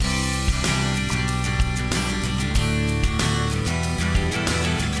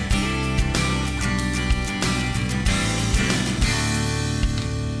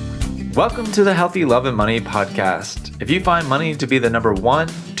Welcome to the Healthy Love and Money podcast. If you find money to be the number 1,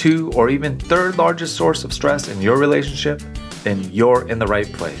 2, or even third largest source of stress in your relationship, then you're in the right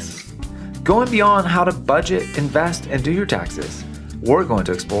place. Going beyond how to budget, invest, and do your taxes, we're going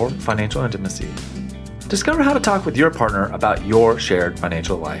to explore financial intimacy. Discover how to talk with your partner about your shared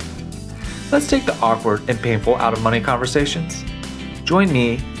financial life. Let's take the awkward and painful out of money conversations. Join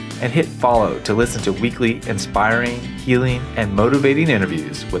me and hit follow to listen to weekly inspiring, healing, and motivating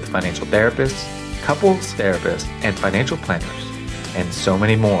interviews with financial therapists, couples therapists, and financial planners, and so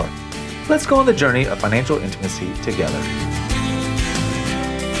many more. Let's go on the journey of financial intimacy together.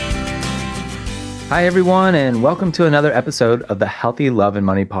 Hi, everyone, and welcome to another episode of the Healthy Love and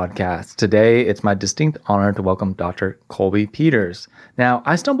Money podcast. Today, it's my distinct honor to welcome Dr. Colby Peters. Now,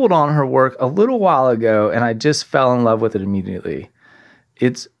 I stumbled on her work a little while ago, and I just fell in love with it immediately.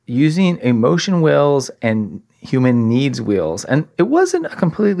 It's using emotion wheels and human needs wheels. And it wasn't a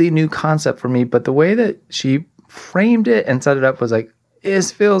completely new concept for me, but the way that she framed it and set it up was like,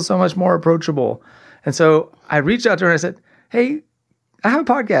 this feels so much more approachable. And so I reached out to her and I said, hey, I have a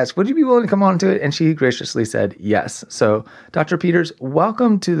podcast. Would you be willing to come on to it? And she graciously said yes. So Dr. Peters,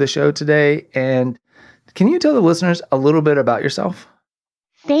 welcome to the show today. And can you tell the listeners a little bit about yourself?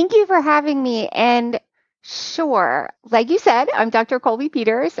 Thank you for having me. And sure. Like you said, I'm Dr. Colby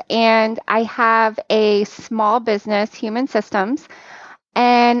Peters, and I have a small business, Human Systems,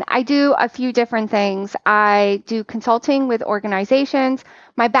 and I do a few different things. I do consulting with organizations.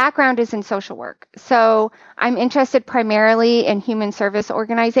 My background is in social work, so I'm interested primarily in human service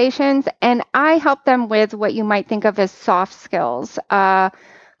organizations, and I help them with what you might think of as soft skills,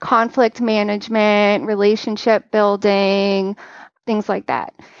 conflict management, relationship building, things like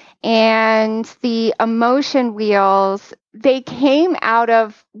that. And the emotion wheels, they came out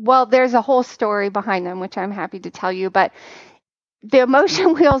of, well, there's a whole story behind them, which I'm happy to tell you, but the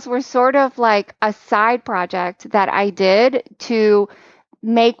emotion wheels were sort of like a side project that I did to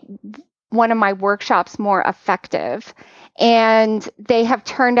make one of my workshops more effective. And they have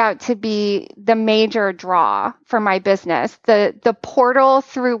turned out to be the major draw for my business, the portal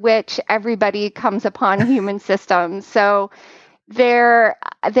through which everybody comes upon human systems. So they're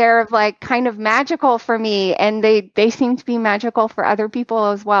like kind of magical for me, and they seem to be magical for other people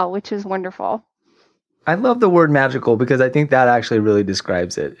as well, which is wonderful. I love the word magical because I think that actually really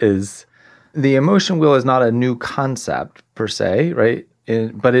describes it. Is the emotion wheel is not a new concept per se, right?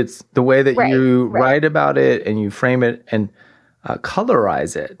 But it's the way that you write about it and you frame it and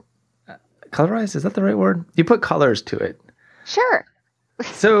colorize it. Colorize, is that the right word? You put colors to it. Sure.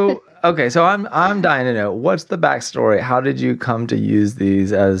 So, okay, so I'm dying to know, what's the backstory? How did you come to use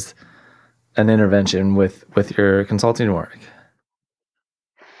these as an intervention with your consulting work?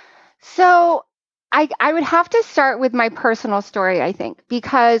 So I would have to start with my personal story, I think,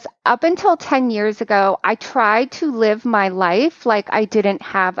 because up until 10 years ago, I tried to live my life like I didn't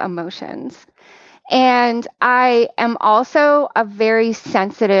have emotions. And I am also a very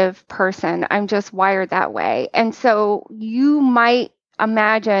sensitive person. I'm just wired that way. And so you might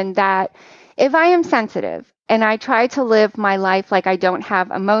imagine that if I am sensitive and I try to live my life like I don't have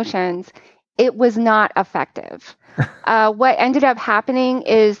emotions, it was not effective. What ended up happening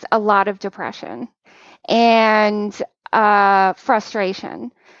is a lot of depression and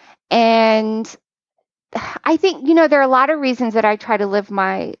frustration. And I think, there are a lot of reasons that I try to live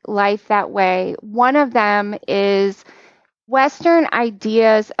my life that way. One of them is Western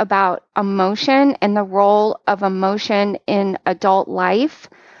ideas about emotion and the role of emotion in adult life.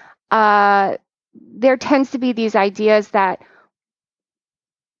 There tends to be these ideas that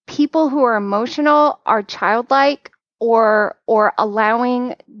people who are emotional are childlike or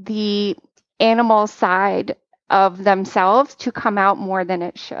allowing the animal side of themselves to come out more than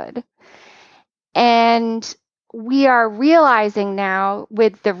it should. And we are realizing now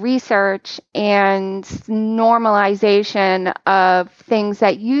with the research and normalization of things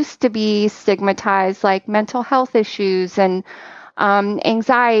that used to be stigmatized, like mental health issues and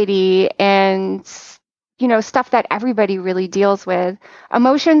anxiety and stuff that everybody really deals with.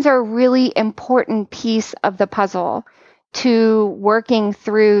 Emotions are a really important piece of the puzzle to working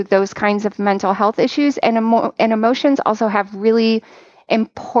through those kinds of mental health issues. And emotions also have really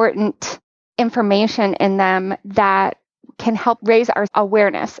important information in them that can help raise our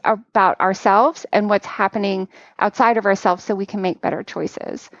awareness about ourselves and what's happening outside of ourselves so we can make better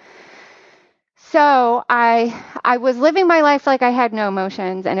choices. So I was living my life like I had no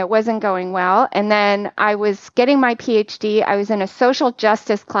emotions and it wasn't going well. And then I was getting my PhD. I was in a social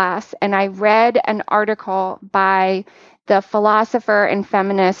justice class and I read an article by the philosopher and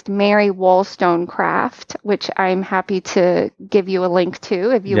feminist Mary Wollstonecraft, which I'm happy to give you a link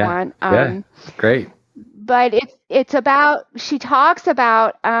to if you want. Great. But it's about, she talks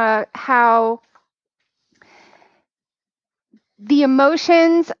about how the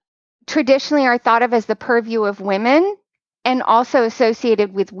emotions traditionally are thought of as the purview of women and also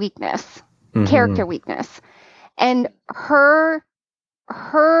associated with weakness, character weakness. And her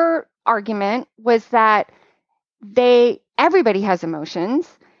argument was that everybody has emotions,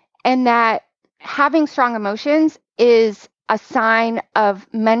 and that having strong emotions is a sign of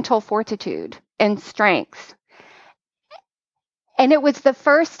mental fortitude and strength. And it was the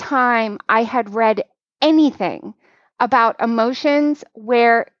first time I had read anything about emotions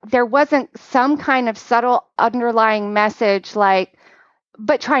where there wasn't some kind of subtle underlying message like,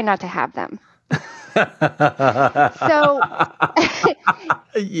 but try not to have them. So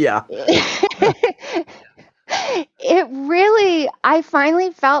yeah. It really, I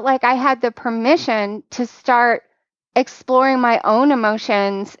finally felt like I had the permission to start exploring my own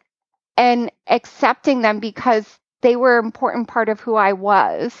emotions and accepting them because they were an important part of who I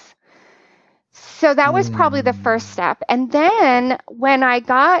was. So that was probably the first step. And then when I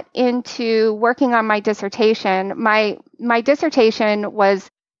got into working on my dissertation, my dissertation was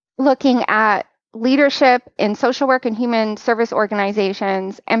looking at leadership in social work and human service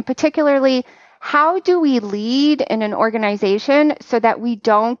organizations, and particularly how do we lead in an organization so that we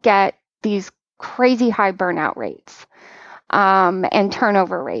don't get these crazy high burnout rates and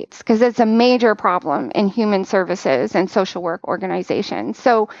turnover rates, because it's a major problem in human services and social work organizations.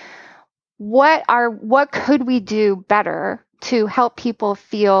 So what could we do better to help people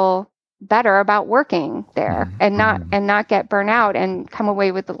feel better about working there and not get burnout and come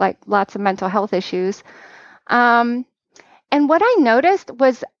away with like lots of mental health issues? And what I noticed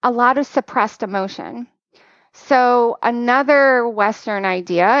was a lot of suppressed emotion. So another Western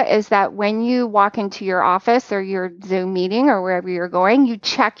idea is that when you walk into your office or your Zoom meeting or wherever you're going, you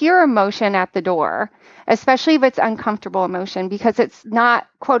check your emotion at the door, especially if it's uncomfortable emotion, because it's not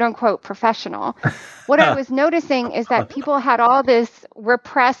quote unquote professional. What I was noticing is that people had all this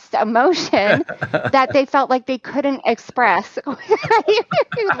repressed emotion that they felt like they couldn't express. Why are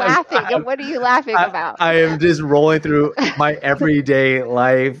you laughing? And what are you laughing about? I am just rolling through my everyday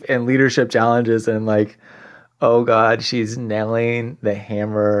life and leadership challenges and like, oh God, she's nailing the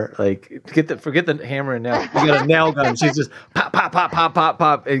hammer. Like, forget the hammer and nail. You got a nail gun. She's just pop, pop, pop, pop, pop,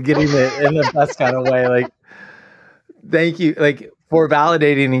 pop, and getting it in the best kind of way. Like, thank you, like, for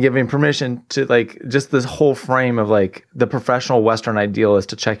validating and giving permission to like just this whole frame of like the professional Western ideal is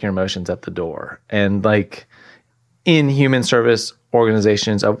to check your emotions at the door. And like in human service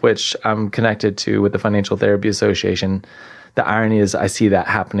organizations, of which I'm connected to with the Financial Therapy Association, the irony is I see that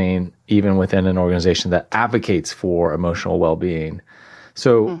happening even within an organization that advocates for emotional well-being.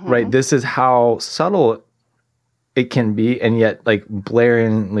 So, right, this is how subtle it can be, and yet like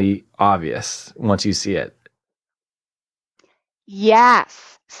blaringly obvious once you see it.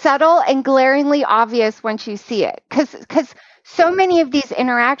 Yes, subtle and glaringly obvious once you see it. Because so many of these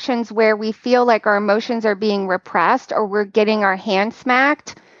interactions where we feel like our emotions are being repressed or we're getting our hand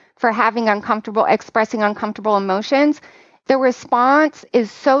smacked for expressing uncomfortable emotions, the response is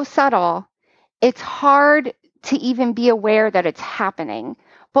so subtle, it's hard to even be aware that it's happening.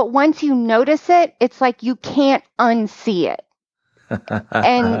 But once you notice it, it's like you can't unsee it.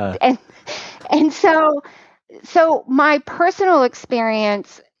 and so my personal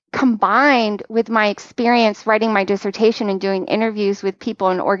experience combined with my experience writing my dissertation and doing interviews with people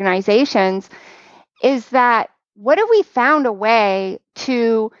in organizations is that what if we found a way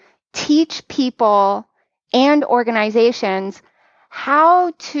to teach people and organizations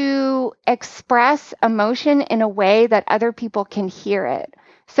how to express emotion in a way that other people can hear it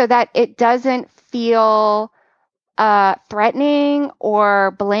so that it doesn't feel threatening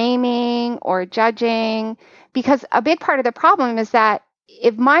or blaming or judging. Because a big part of the problem is that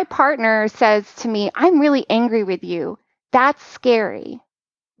if my partner says to me, I'm really angry with you, that's scary.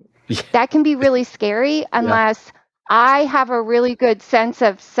 Yeah. That can be really scary unless I have a really good sense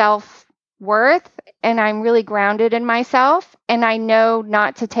of self-worth and I'm really grounded in myself and I know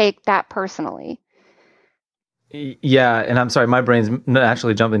not to take that personally. Yeah. And I'm sorry, my brain's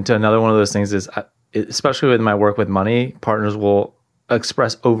naturally jumping to another one of those things is, especially with my work with money, partners will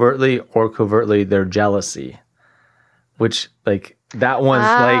express overtly or covertly their jealousy, which like that one's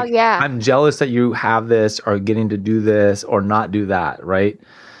I'm jealous that you have this or getting to do this or not do that. Right.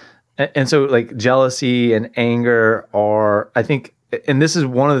 And so like jealousy and anger are, I think, and this is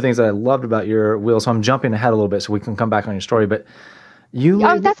one of the things that I loved about your wheel. So I'm jumping ahead a little bit so we can come back on your story, but You Oh,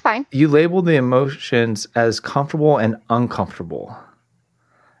 label, that's fine. you label the emotions as comfortable and uncomfortable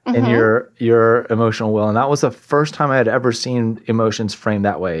in Mm-hmm. your emotional will. And that was the first time I had ever seen emotions framed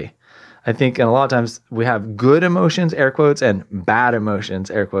that way. I think, and a lot of times we have good emotions, air quotes, and bad emotions,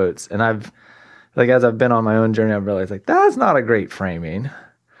 air quotes. And as I've been on my own journey, I've realized like, that's not a great framing,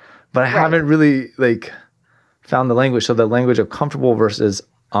 but I Right. haven't really like found the language. So the language of comfortable versus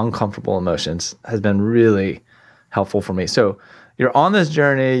uncomfortable emotions has been really helpful for me. So you're on this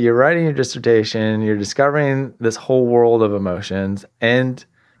journey, you're writing your dissertation, you're discovering this whole world of emotions. And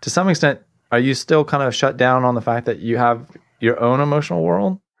to some extent, are you still kind of shut down on the fact that you have your own emotional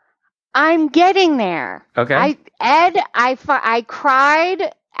world? I'm getting there. Okay. I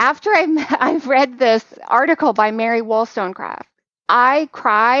cried after I read this article by Mary Wollstonecraft. I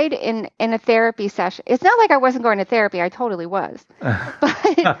cried in a therapy session. It's not like I wasn't going to therapy. I totally was. But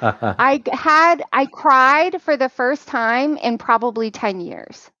I cried for the first time in probably 10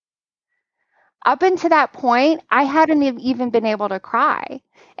 years. Up until that point, I hadn't even been able to cry.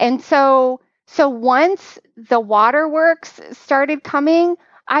 And so once the waterworks started coming,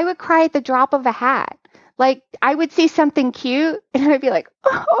 I would cry at the drop of a hat. Like I would see something cute and I'd be like,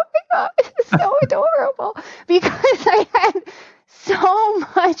 oh my God, it's so adorable. Because I had so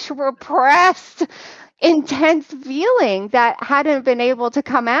much repressed, intense feeling that hadn't been able to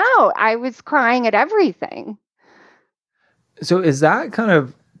come out. I was crying at everything. So is that kind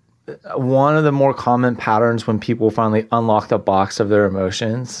of one of the more common patterns when people finally unlock the box of their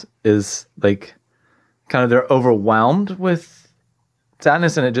emotions is like kind of they're overwhelmed with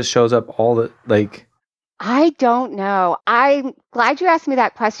sadness and it just shows up all the like I don't know. I'm glad you asked me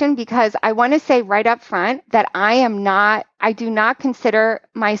that question because I want to say right up front that I do not consider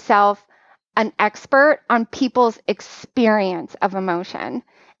myself an expert on people's experience of emotion.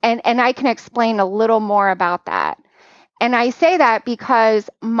 And I can explain a little more about that. And I say that because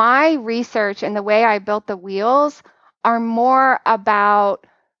my research and the way I built the wheels are more about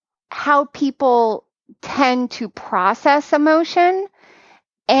how people tend to process emotion.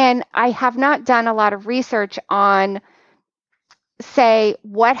 And I have not done a lot of research on, say,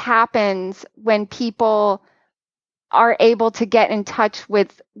 what happens when people are able to get in touch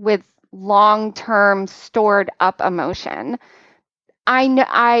with long-term stored up emotion.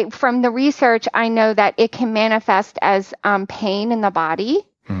 I from the research, I know that it can manifest as pain in the body.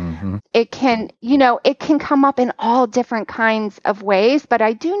 mm-hmm. It can come up in all different kinds of ways, but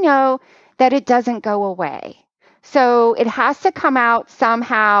I do know that it doesn't go away. So it has to come out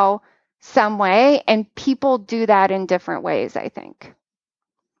somehow, some way, and people do that in different ways, I think.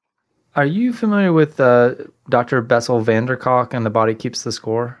 Are you familiar with Dr. Bessel van der Kolk and The Body Keeps the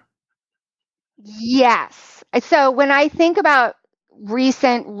Score? Yes. So when I think about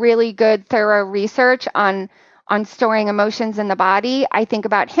recent, really good, thorough research on storing emotions in the body, I think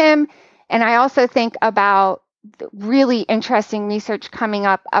about him. And I also think about really interesting research coming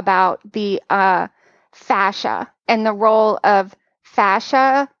up about the fascia and the role of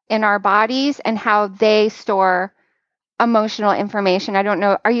fascia in our bodies and how they store emotional information. I don't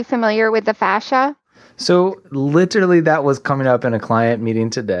know. Are you familiar with the fascia? So literally that was coming up in a client meeting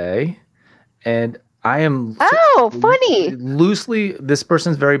today. And I am Oh, funny. loosely, this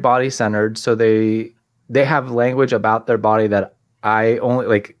person's very body centered. So they have language about their body that I only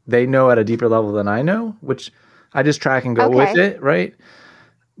like, they know at a deeper level than I know, which I just track and go with Okay. it. Right.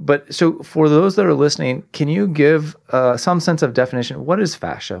 But so for those that are listening, can you give some sense of definition? What is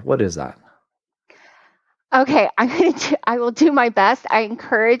fascia? What is that? Okay, I will do my best. I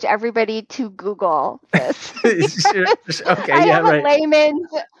encourage everybody to Google this. Okay. I Yeah. have a Right.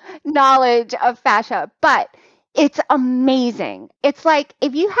 layman's knowledge of fascia, but it's amazing. It's like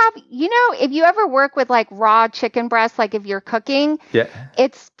if you ever work with like raw chicken breasts, like if you're cooking, Yeah.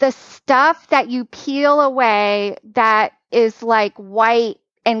 it's the stuff that you peel away that is like white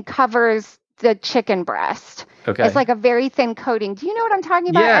and covers the chicken breast. Okay. It's like a very thin coating. Do you know what I'm talking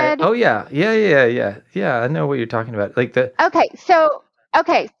about, Yeah. Ed? Oh, yeah. Yeah. I know what you're talking about. Like the.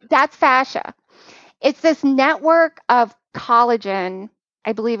 Okay, that's fascia. It's this network of collagen,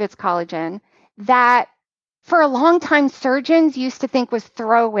 I believe it's collagen, that for a long time surgeons used to think was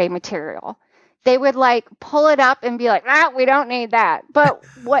throwaway material. They would like pull it up and be like, we don't need that. But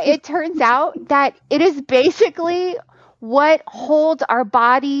what it turns out that it is basically what holds our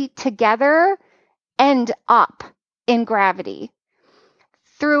body together and up in gravity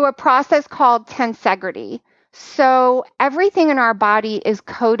through a process called tensegrity. So everything in our body is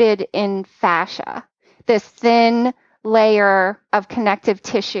coated in fascia, this thin layer of connective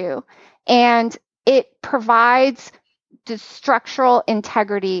tissue, and it provides the structural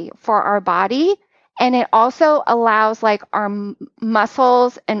integrity for our body And it also allows like our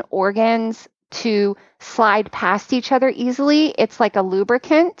muscles and organs to slide past each other easily. It's like a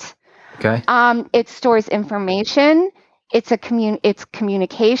lubricant. Okay. It stores information. It's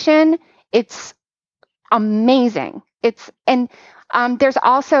communication. It's amazing. There's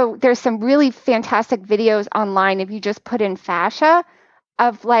some really fantastic videos online if you just put in fascia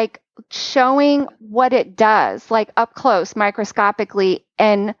of like showing what it does, like up close, microscopically,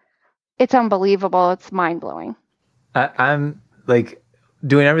 and it's unbelievable. It's mind blowing. I'm like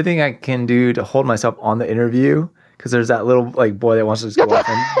doing everything I can do to hold myself on the interview because there's that little like boy that wants to just go off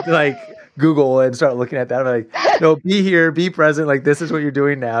and like Google and start looking at that. I'm like, no, be here, be present. Like, this is what you're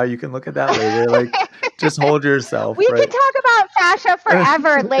doing now. You can look at that later. Like, just hold yourself. We can talk about fascia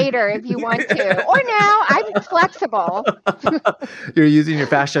forever later if you want to. Or now, I'm flexible. You're using your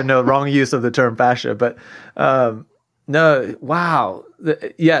fascia. No, wrong use of the term fascia. But no, wow.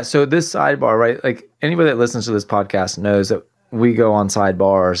 Yeah, so this sidebar, right? Like, anybody that listens to this podcast knows that we go on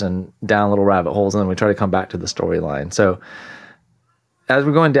sidebars and down little rabbit holes, and then we try to come back to the storyline. So as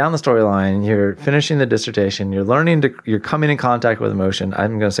we're going down the storyline, you're finishing the dissertation, you're coming in contact with emotion.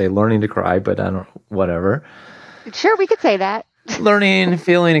 I'm going to say learning to cry, but I don't, whatever. Sure, we could say that. Learning,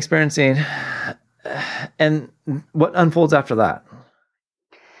 feeling, experiencing. And what unfolds after that?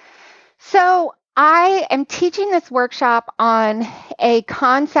 So I am teaching this workshop on a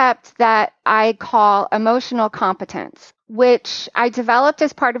concept that I call emotional competence, which I developed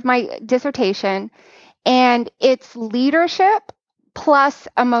as part of my dissertation. And it's leadership plus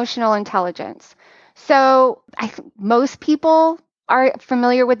emotional intelligence. So most people are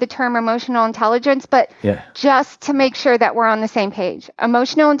familiar with the term emotional intelligence, but just to make sure that we're on the same page,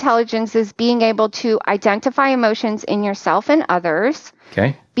 emotional intelligence is being able to identify emotions in yourself and others,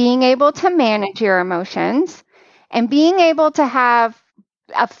 being able to manage your emotions, and being able to have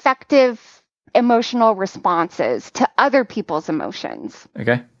effective emotional responses to other people's emotions.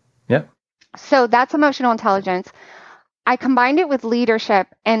 Okay. Yep. So that's emotional intelligence. I combined it with leadership,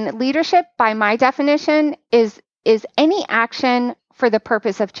 and leadership, by my definition, is any action for the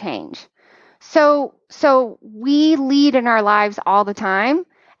purpose of change. So we lead in our lives all the time.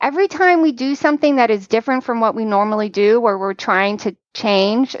 Every time we do something that is different from what we normally do, where we're trying to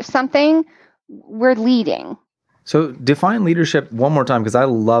change something, we're leading. So define leadership one more time, because I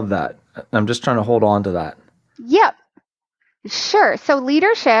love that. I'm just trying to hold on to that. Yep. Sure. So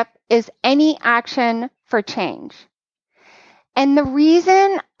leadership is any action for change. And the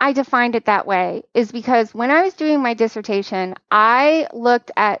reason I defined it that way is because when I was doing my dissertation, I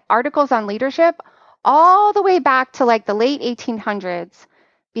looked at articles on leadership all the way back to like the late 1800s,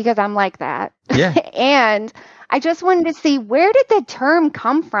 because I'm like that. Yeah. And I just wanted to see, where did the term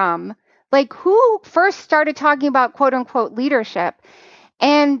come from? Like, who first started talking about quote unquote leadership?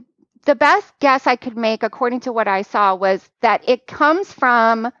 And the best guess I could make, according to what I saw, was that it comes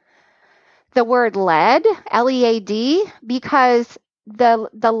from the word lead, L-E-A-D, because the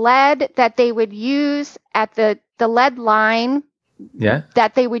lead that they would use at the lead line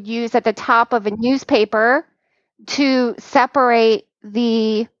that they would use at the top of a newspaper to separate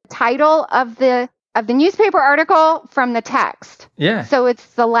the title of the newspaper article from the text. Yeah. So it's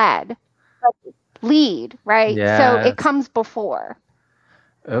the lead. Lead, right? Yes. So it comes before.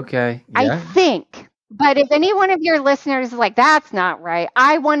 Okay. Yeah. I think. But if any one of your listeners is like, that's not right,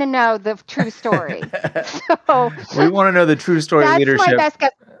 I want to know the true story. So we want to know the true story of leadership. My best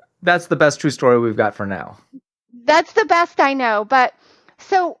guess. That's the best true story we've got for now. That's the best I know. But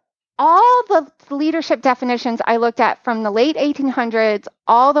so all the leadership definitions I looked at from the late 1800s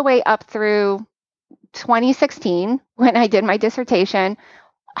all the way up through 2016, when I did my dissertation,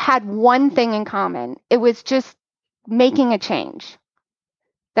 had one thing in common. It was just making a change.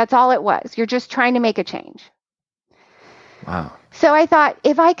 That's all it was. You're just trying to make a change. Wow. So I thought,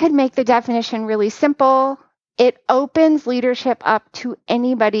 if I could make the definition really simple, it opens leadership up to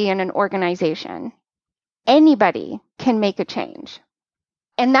anybody in an organization. Anybody can make a change.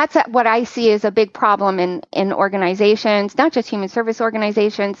 And that's what I see as a big problem in organizations, not just human service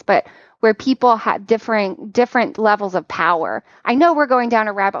organizations, but where people have different levels of power. I know we're going down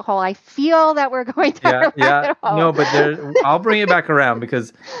a rabbit hole. I feel that we're going down a rabbit hole. No, but I'll bring it back around,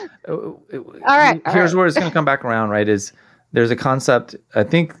 because here's where it's going to come back around, right? Is there's a concept, I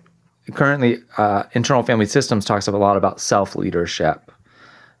think currently internal family systems talks a lot about self-leadership.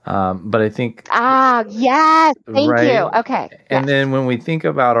 But I think... yes. Thank you. Okay. And then when we think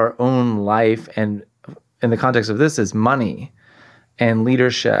about our own life, and in the context of this is money and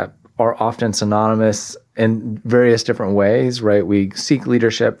leadership are often synonymous in various different ways, right? We seek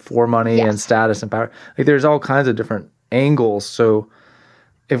leadership for money and status and power. Like, there's all kinds of different angles. So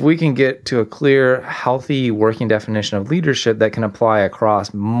if we can get to a clear, healthy working definition of leadership that can apply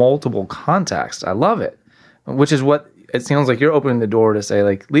across multiple contexts, I love it. Which is what it sounds like you're opening the door to say,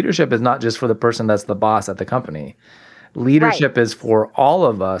 like, leadership is not just for the person that's the boss at the company. Leadership is for all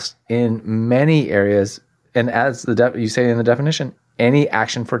of us in many areas. And as you say in the definition, any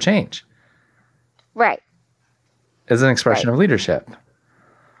action for change. Right. Is an expression of leadership.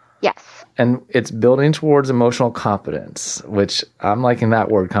 Yes. And it's building towards emotional competence, which I'm liking that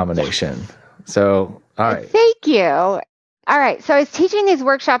word combination. So, all right. Thank you. All right. So I was teaching these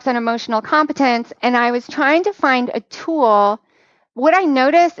workshops on emotional competence, and I was trying to find a tool. What I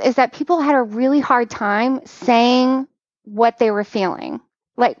noticed is that people had a really hard time saying what they were feeling,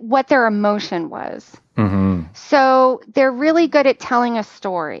 like what their emotion was. Mm-hmm. So they're really good at telling a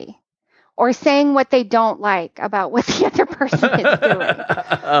story or saying what they don't like about what the other person is doing.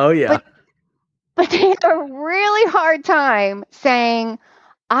 Oh, yeah. But they have a really hard time saying,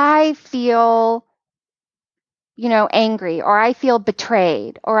 I feel, angry, or I feel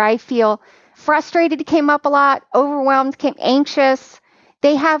betrayed, or I feel frustrated came up a lot, overwhelmed came anxious.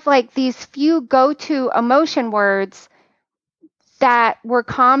 They have like these few go-to emotion words that were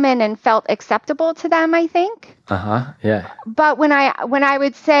common and felt acceptable to them, I think. Yeah. But when I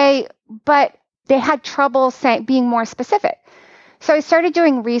would say, but they had trouble being more specific. So I started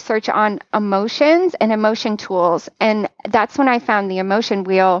doing research on emotions and emotion tools. And that's when I found the emotion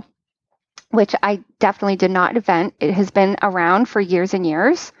wheel, which I definitely did not invent. It has been around for years and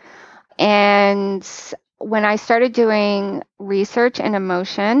years. And when I started doing research in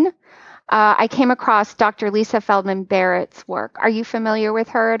emotion, I came across Dr. Lisa Feldman Barrett's work. Are you familiar with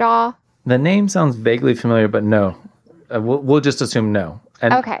her at all? The name sounds vaguely familiar, but no. We'll just assume no.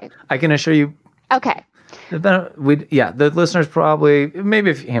 And okay. I can assure you. Okay. The listeners probably,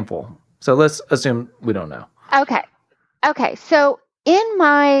 maybe a handful. So let's assume we don't know. Okay. So in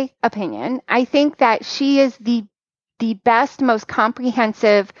my opinion, I think that she is the best, most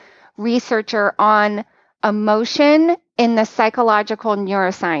comprehensive researcher on emotion in the psychological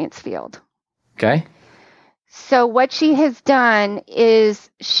neuroscience field. Okay. So what she has done is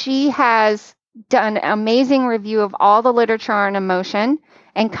she has done an amazing review of all the literature on emotion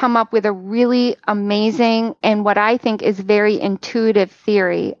and come up with a really amazing and what I think is very intuitive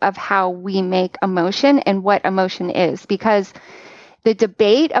theory of how we make emotion and what emotion is. Because the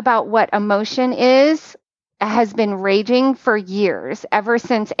debate about what emotion is has been raging for years, ever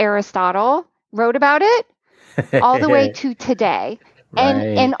since Aristotle wrote about it, all the way to today.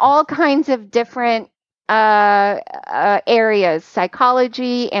 Right. And all kinds of different areas,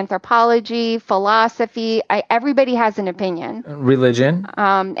 psychology, anthropology, philosophy. Everybody has an opinion. Religion.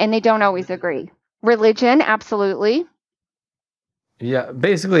 And they don't always agree. Religion, absolutely. Yeah,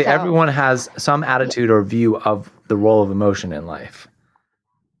 basically everyone has some attitude or view of the role of emotion in life.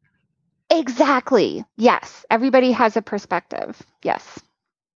 Exactly. Yes. Everybody has a perspective. Yes.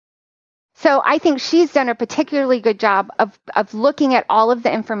 So I think she's done a particularly good job of looking at all of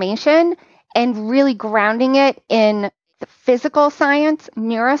the information and really grounding it in the physical science,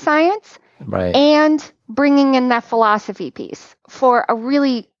 neuroscience, right, and bringing in that philosophy piece for a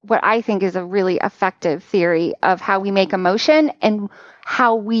really, what I think is a really effective theory of how we make emotion and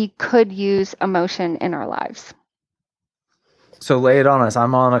how we could use emotion in our lives. So lay it on us.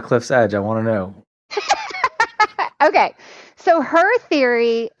 I'm on a cliff's edge. I want to know. Okay. So her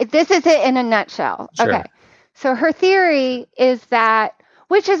theory, this is it in a nutshell. Sure. Okay. So her theory is that,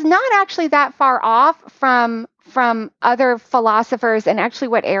 which is not actually that far off from other philosophers and actually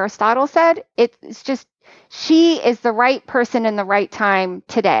what Aristotle said. It's just, she is the right person in the right time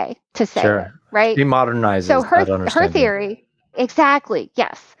today to say it, right? She modernizes so her theory, exactly,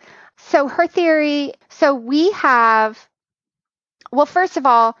 yes. So her theory, so we have, well, first of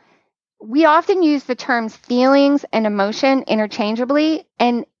all, we often use the terms feelings and emotion interchangeably.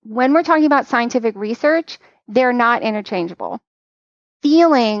 And when we're talking about scientific research, they're not interchangeable.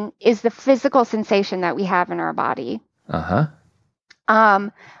 Feeling is the physical sensation that we have in our body.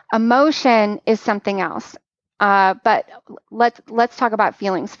 Emotion is something else. But let's talk about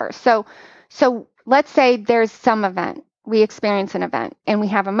feelings first. So let's say there's some event. We experience an event and we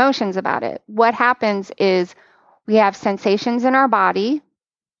have emotions about it. What happens is we have sensations in our body.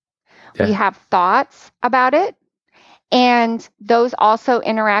 Yeah. We have thoughts about it. And those also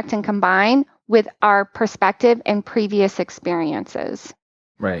interact and combine with our perspective and previous experiences.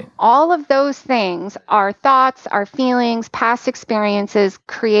 Right. All of those things, our thoughts, our feelings, past experiences,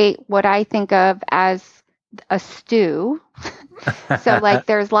 create what I think of as a stew. So like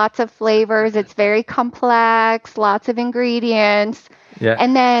there's lots of flavors. It's very complex, lots of ingredients. Yeah.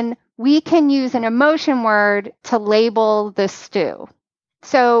 And then we can use an emotion word to label the stew.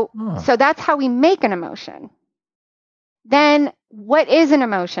 So, Oh. so that's how we make an emotion. Then what is an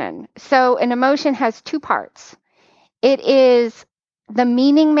emotion? So an emotion has two parts. It is the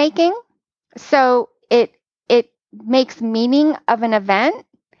meaning making. So it makes meaning of an event,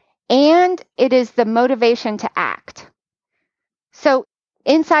 and it is the motivation to act. So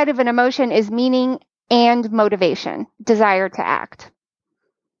inside of an emotion is meaning and motivation, desire to act.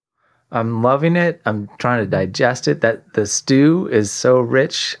 I'm loving it. I'm trying to digest it. That the stew is so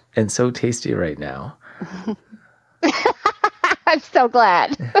rich and so tasty right now. I'm so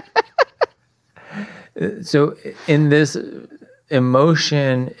glad. So in this,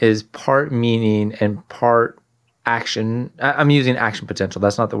 emotion is part meaning and part action. I'm using action potential.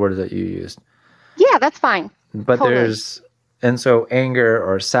 That's not the word that you used. Yeah, that's fine. But Totally. and so anger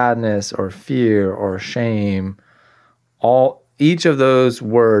or sadness or fear or shame, each of those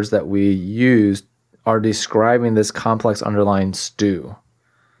words that we use are describing this complex underlying stew.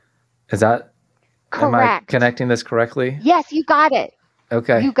 Am I Correct. connecting this correctly? Yes, you got it.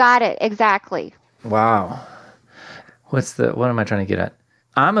 Okay. You got it. Exactly. Wow. What am I trying to get at?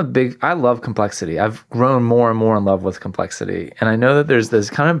 I love complexity. I've grown more and more in love with complexity. And I know that there's this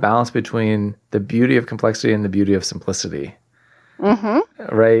kind of balance between the beauty of complexity and the beauty of simplicity.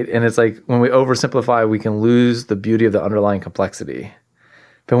 Mm-hmm. Right? And it's like when we oversimplify, we can lose the beauty of the underlying complexity.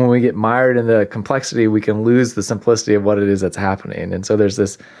 But when we get mired in the complexity, we can lose the simplicity of what it is that's happening. And so there's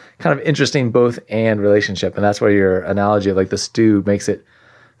this kind of interesting both and relationship. And that's where your analogy of like the stew makes it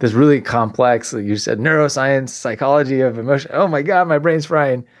this really complex, like you said, neuroscience, psychology of emotion. Oh my God, my brain's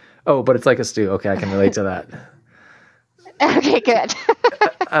frying. Oh, but it's like a stew. Okay, I can relate to that. Okay, good.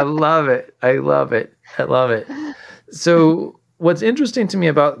 I love it. I love it. I love it. So what's interesting to me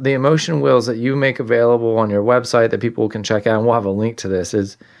about the emotion wheels that you make available on your website that people can check out, and we'll have a link to this,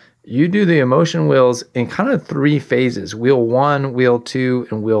 is you do the emotion wheels in kind of 3 phases: wheel 1, wheel 2,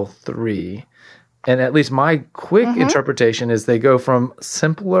 and wheel 3. And at least my quick interpretation is they go from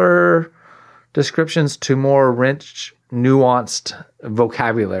simpler descriptions to more rich, nuanced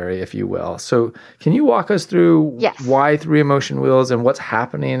vocabulary, if you will. So can you walk us through why 3 emotion wheels and what's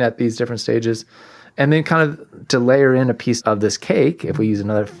happening at these different stages? And then kind of to layer in a piece of this cake, if we use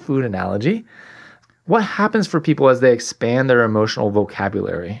another food analogy, what happens for people as they expand their emotional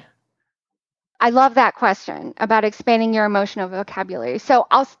vocabulary? I love that question about expanding your emotional vocabulary. So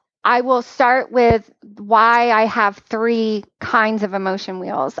I will start with why I have 3 kinds of emotion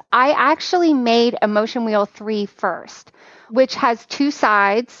wheels. I actually made emotion wheel 3 first, which has 2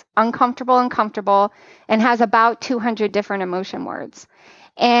 sides, uncomfortable and comfortable, and has about 200 different emotion words.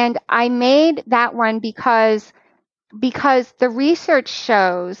 And I made that one because the research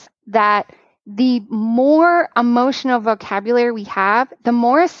shows that the more emotional vocabulary we have, the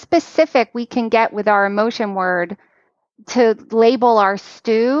more specific we can get with our emotion word to label our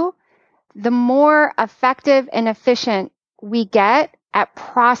stew, the more effective and efficient we get at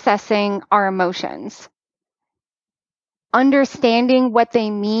processing our emotions, understanding what they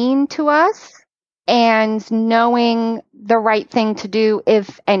mean to us, and knowing the right thing to do,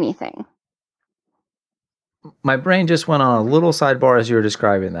 if anything. My brain just went on a little sidebar as you were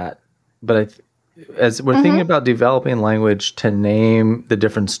describing that. But as we're thinking about developing language to name the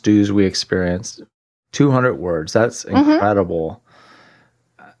different stews we experienced, 200 words, that's incredible.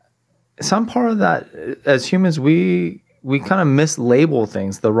 Some part of that, as humans, we kind of mislabel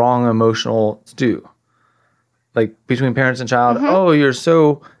things, the wrong emotional stew. Like between parents and child, oh, you're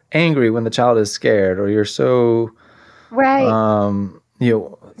so angry when the child is scared, or you're so, right. I don't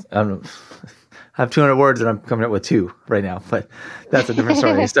know. I have 200 words and I'm coming up with 2 right now, but that's a different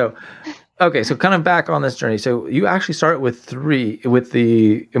story. So, okay. So kind of back on this journey. So you actually start with 3, with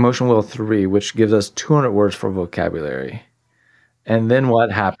the emotion wheel 3, which gives us 200 words for vocabulary. And then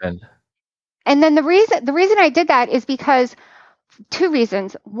what happened? And then the reason I did that is because 2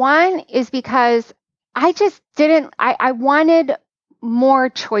 reasons. One is because I just didn't, I wanted more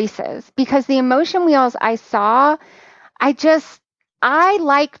choices, because the emotion wheels I saw, I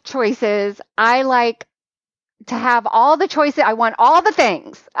like choices. I like to have all the choices. I want all the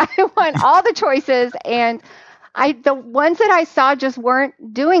things. I want all the choices. And the ones that I saw just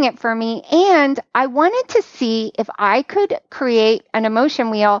weren't doing it for me. And I wanted to see if I could create an emotion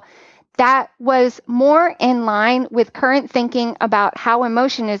wheel that was more in line with current thinking about how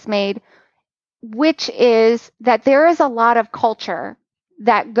emotion is made, which is that there is a lot of culture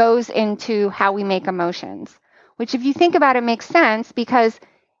that goes into how we make emotions, which, if you think about it, makes sense, because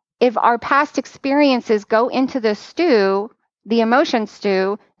if our past experiences go into the stew, the emotion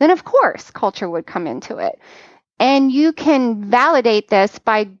stew, then of course culture would come into it. And you can validate this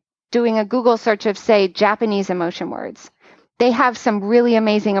by doing a Google search of, say, Japanese emotion words. they have some really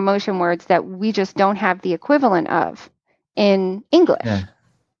amazing emotion words that we just don't have the equivalent of in English. Yeah.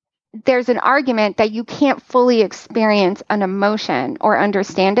 There's an argument that you can't fully experience an emotion or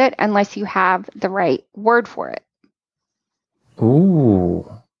understand it unless you have the right word for it. Ooh.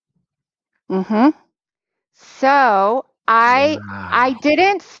 Mm-hmm. So I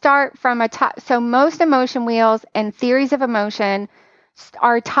didn't start from a top. So most emotion wheels and theories of emotion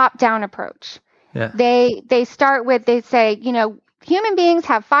are a top-down approach. Yeah. They start with, they say, human beings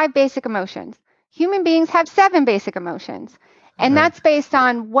have 5 basic emotions. Human beings have 7 basic emotions. And Right. that's based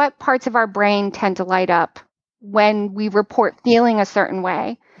on what parts of our brain tend to light up when we report feeling a certain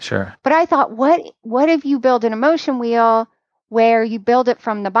way. Sure. But I thought, what if you build an emotion wheel where you build it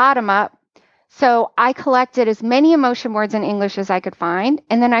from the bottom up? So I collected as many emotion words in English as I could find.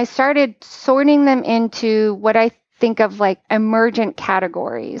 And then I started sorting them into what I think of like emergent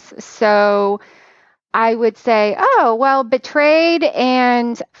categories. So I would say, oh, well, betrayed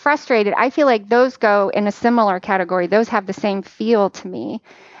and frustrated, I feel like those go in a similar category. Those have the same feel to me.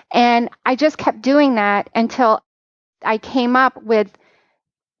 And I just kept doing that until I came up with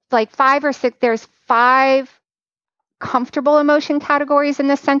like 5 or 6. There's 5 comfortable emotion categories in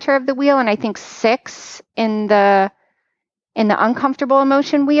the center of the wheel, and I think 6 in the uncomfortable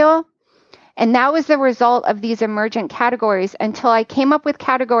emotion wheel. And that was the result of these emergent categories until I came up with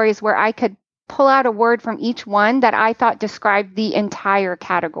categories where I could pull out a word from each one that I thought described the entire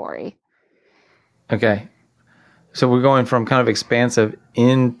category. Okay. So we're going from kind of expansive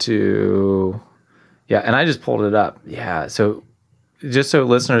into, and I just pulled it up. Yeah. So just so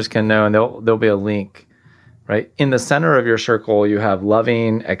listeners can know, and there'll be a link, right? In the center of your circle, you have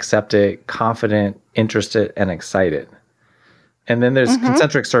loving, accepted, confident, interested, and excited. And then there's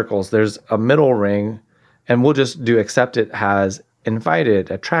concentric circles. There's a middle ring, and we'll just do accepted has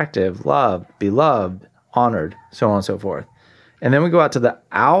invited, attractive, loved, beloved, honored, so on and so forth. And then we go out to the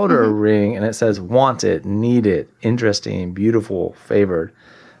outer ring, and it says wanted, needed, interesting, beautiful, favored.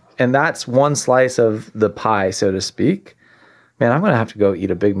 And that's one slice of the pie, so to speak. Man, I'm going to have to go eat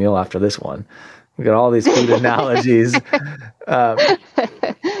a big meal after this one. We got all these food analogies.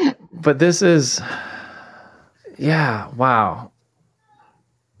 But this is, wow.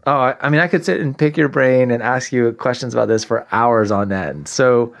 Oh, I mean, I could sit and pick your brain and ask you questions about this for hours on end.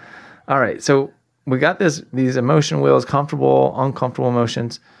 So, all right. So we got these emotion wheels, comfortable, uncomfortable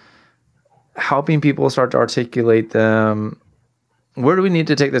emotions, helping people start to articulate them. Where do we need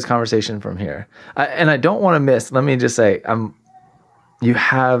to take this conversation from here? And I don't want to miss, let me just say, you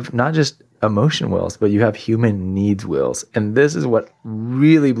have not just emotion wheels, but you have human needs wheels. And this is what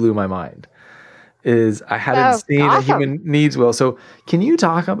really blew my mind. Is I hadn't seen a human needs wheel. So can you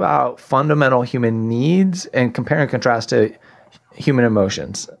talk about fundamental human needs and compare and contrast to human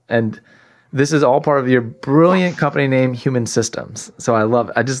emotions? And this is all part of your brilliant company name, Human Systems. So I love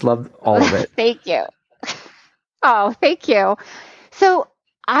it. I just love all of it. Thank you. Oh, thank you. So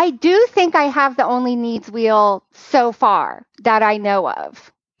I do think I have the only needs wheel so far that I know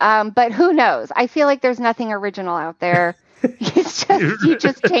of. But who knows? I feel like there's nothing original out there. It's just, you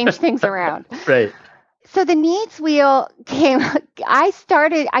just change things around. Right. So the needs wheel I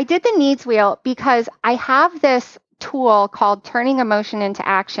did the needs wheel because I have this tool called Turning Emotion into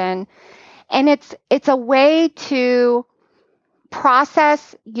Action. And it's a way to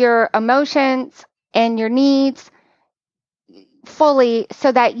process your emotions and your needs fully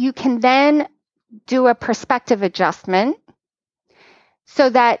so that you can then do a perspective adjustment so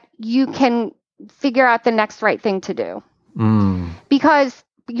that you can figure out the next right thing to do. Because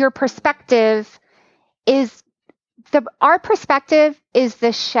your perspective is our perspective is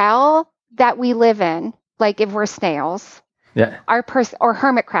the shell that we live in. Like if we're snails, or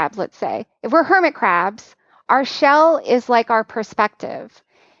hermit crabs, let's say. If we're hermit crabs, our shell is like our perspective.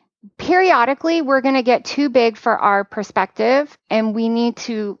 Periodically, we're going to get too big for our perspective, and we need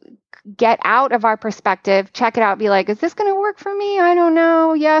to get out of our perspective, check it out, be like, is this going to work for me? I don't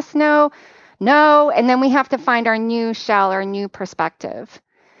know. Yes, no. And then we have to find our new shell, our new perspective.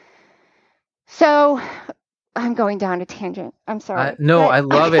 So I'm going down a tangent. I'm sorry. I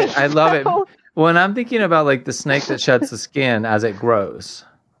love it. I love it. When I'm thinking about like the snake that sheds the skin as it grows,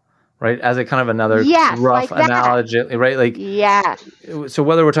 right? As a kind of another rough analogy, right? Like, yes. So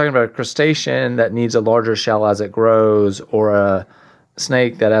whether we're talking about a crustacean that needs a larger shell as it grows, or a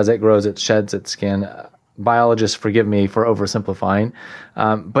snake that as it grows, it sheds its skin, biologists forgive me for oversimplifying.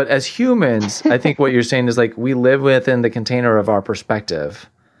 But as humans, I think what you're saying is like we live within the container of our perspective,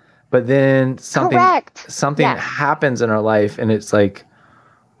 but then something happens in our life and it's like,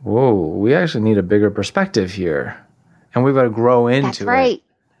 whoa, we actually need a bigger perspective here. And we've got to grow into it. That's right.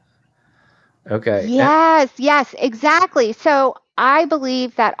 Okay. Yes, exactly. So I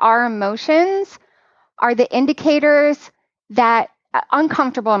believe that our emotions are the indicators that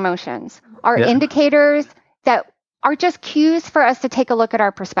uncomfortable emotions are Yeah. indicators that are just cues for us to take a look at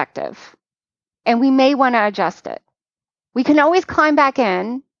our perspective. And we may want to adjust it. We can always climb back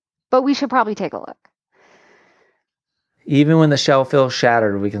in, but we should probably take a look. Even when the shell feels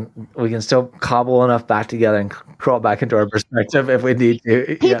shattered, we can still cobble enough back together and crawl back into our perspective if we need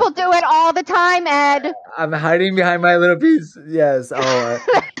to. Yeah. People do it all the time, Ed. I'm hiding behind my little piece. Yes.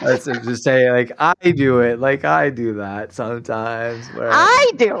 Oh, let's just say, like, I do it. Like, I do that sometimes. Where,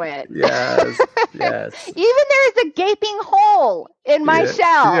 I do it. yes, yes, Even there's a gaping hole in my yeah,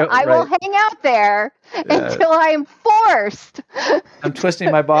 shell. yeah, I will right. hang out there Yeah. until I am forced. I'm twisting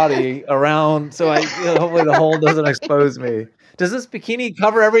my body around so hopefully the hole doesn't expose me. Does this bikini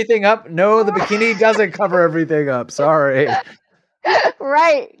cover everything up? No, the bikini doesn't cover everything up. Sorry.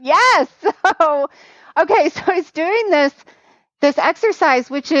 Right. Yes. So, okay. So it's doing this exercise,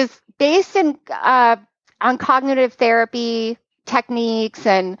 which is based on cognitive therapy techniques,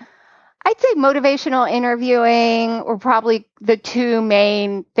 and I'd say motivational interviewing were probably the two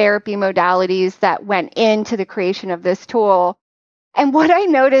main therapy modalities that went into the creation of this tool. And what I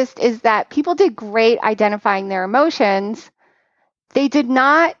noticed is that people did great identifying their emotions. They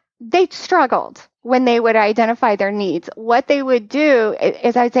struggled when they would identify their needs. What they would do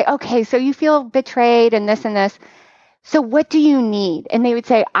is I'd say, okay, so you feel betrayed and this and this. So what do you need? And they would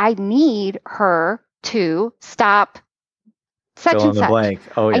say, I need her to stop such Fill in and the such. blank.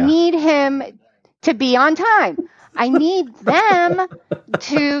 Oh, I yeah. need him to be on time. I need them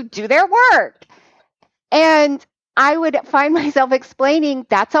to do their work. And I would find myself explaining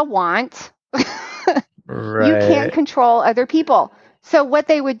that's a want. Right. You can't control other people. So what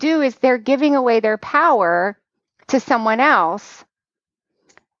they would do is they're giving away their power to someone else.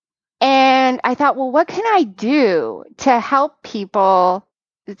 And I thought, well, what can I do to help people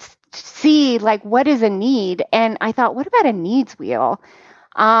see like what is a need? And I thought, what about a needs wheel?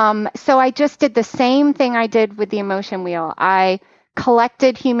 So I just did the same thing I did with the emotion wheel. I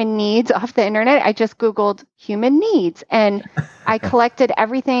collected human needs off the internet. I just Googled human needs and I collected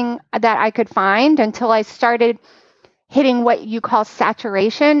everything that I could find until I started hitting what you call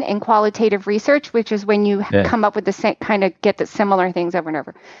saturation in qualitative research, which is when you come up with the same kind of get the similar things over and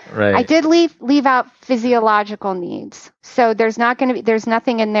over. Right. I did leave out physiological needs. So there's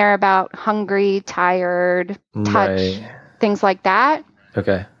nothing in there about hungry, tired, touch, things like that.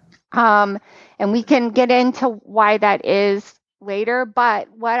 Okay. And we can get into why that is later. But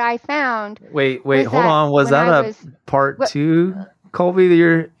what I found. Wait, hold on. Was that a part 2,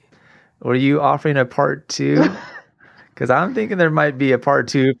 Colby? Were you offering a part 2? Because I'm thinking there might be a part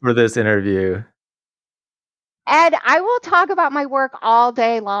 2 for this interview. Ed, I will talk about my work all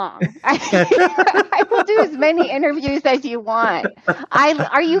day long. I will do as many interviews as you want.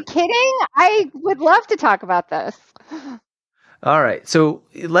 Are you kidding? I would love to talk about this. All right. So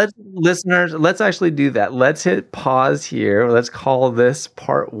let's actually do that. Let's hit pause here. Let's call this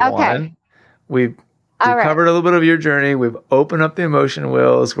part 1. Okay. We've covered a little bit of your journey. We've opened up the emotion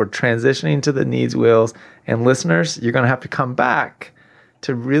wheels. We're transitioning to the needs wheels. And listeners, you're going to have to come back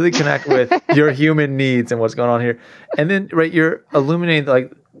to really connect with your human needs and what's going on here. And then, you're illuminating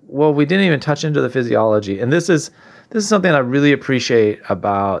we didn't even touch into the physiology. And this is something I really appreciate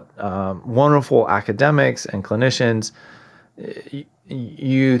about wonderful academics and clinicians.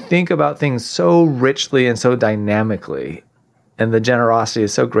 You think about things so richly and so dynamically, and the generosity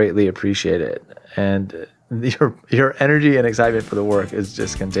is so greatly appreciated. And your energy and excitement for the work is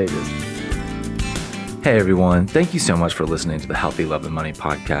just contagious. Hey everyone, thank you so much for listening to the Healthy Love and Money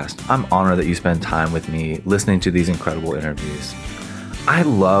podcast. I'm honored that you spend time with me listening to these incredible interviews. I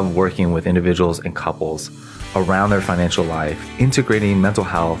love working with individuals and couples around their financial life, integrating mental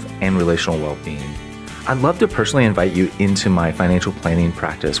health and relational well-being. I'd love to personally invite you into my financial planning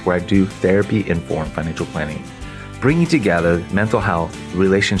practice where I do therapy-informed financial planning, bringing together mental health,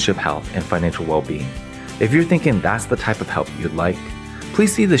 relationship health, and financial well-being. If you're thinking that's the type of help you'd like,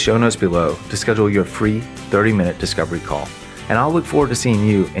 please see the show notes below to schedule your free 30-minute discovery call. And I'll look forward to seeing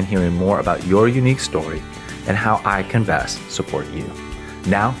you and hearing more about your unique story and how I can best support you.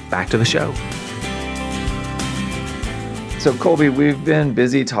 Now, back to the show. So Colby, we've been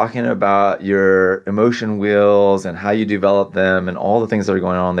busy talking about your emotion wheels and how you develop them and all the things that are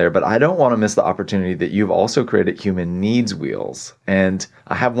going on there, but I don't want to miss the opportunity that you've also created human needs wheels. And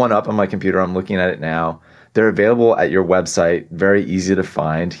I have one up on my computer. I'm looking at it now. They're available at your website, very easy to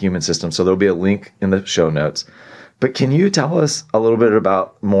find, Human Systems. So there'll be a link in the show notes. But can you tell us a little bit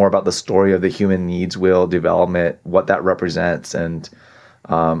more about the story of the human needs wheel development, what that represents, and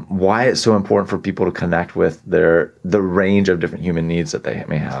why it's so important for people to connect with the range of different human needs that they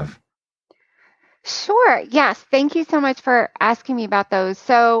may have. Sure. Yes. Thank you so much for asking me about those.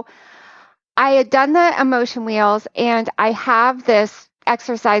 So I had done the emotion wheels, and I have this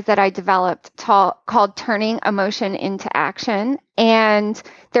exercise that I developed called turning emotion into action. And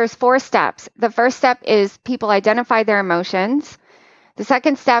there's 4 steps. The first step is people identify their emotions. The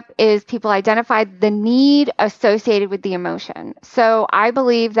second step is people identify the need associated with the emotion. So I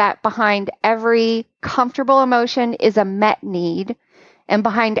believe that behind every comfortable emotion is a met need, and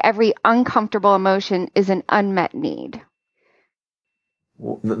behind every uncomfortable emotion is an unmet need.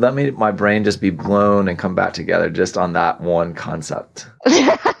 Let me my brain just be blown and come back together just on that one concept.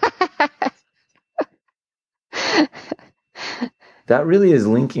 That really is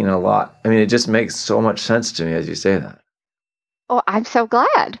linking a lot. I mean, it just makes so much sense to me as you say that. Oh, I'm so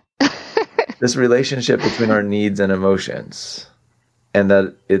glad. This relationship between our needs and emotions, and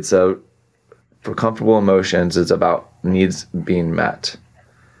that for comfortable emotions, it's about needs being met.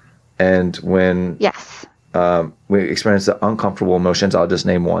 And when Yes. We experience the uncomfortable emotions, I'll just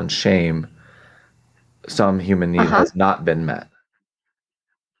name one, shame, some human need has not been met.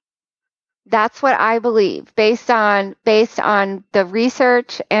 That's what I believe based on the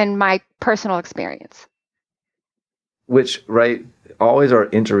research and my personal experience. Which, right, always are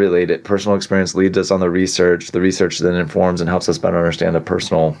interrelated. Personal experience leads us on the research. The research then informs and helps us better understand the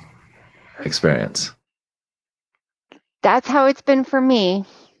personal experience. That's how it's been for me.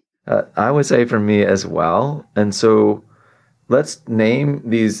 I would say for me as well. And so let's name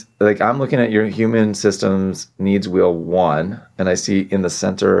these. Like, I'm looking at your human systems needs wheel 1, and I see in the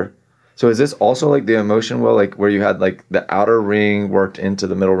center. So is this also like the emotion wheel, like where you had like the outer ring worked into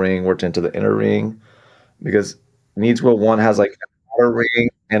the middle ring, worked into the inner ring? Because needs wheel 1 has like an outer ring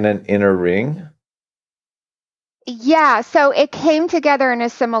and an inner ring. Yeah, so it came together in a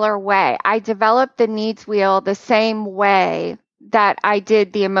similar way. I developed the needs wheel the same way that I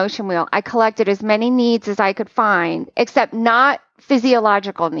did the emotion wheel. I collected as many needs as I could find, except not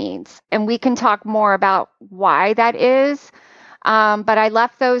physiological needs. And we can talk more about why that is. But I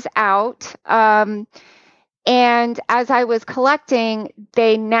left those out. And as I was collecting,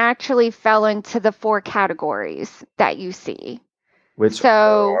 they naturally fell into the 4 categories that you see. Which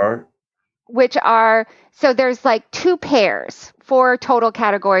are So there's like 2 pairs, 4 total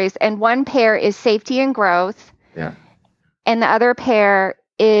categories, and one pair is safety and growth. Yeah. And the other pair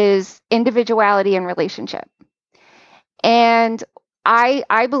is individuality and relationship. And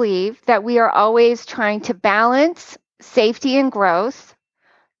I believe that we are always trying to balance safety and growth.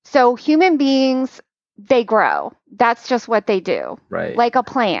 So human beings, they grow. That's just what they do. Right. Like a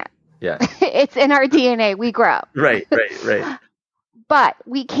plant. Yeah. It's in our DNA. We grow. Right. But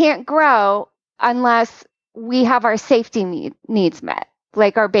we can't grow unless we have our safety needs met,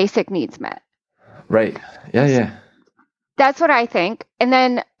 like our basic needs met. Right. Yeah. That's what I think. And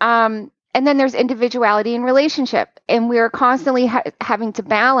then there's individuality and relationship, and we're constantly having to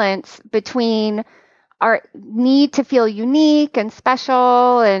balance between our need to feel unique and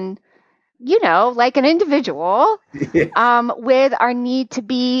special and like an individual, with our need to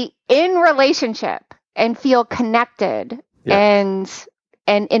be in relationship and feel connected. Yeah.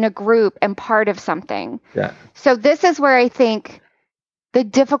 and in a group and part of something. Yeah. So this is where I think the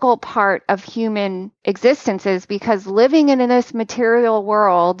difficult part of human existence is, because living in this material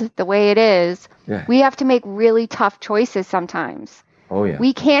world the way it is, we have to make really tough choices sometimes. Oh yeah.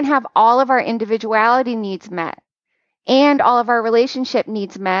 We can't have all of our individuality needs met and all of our relationship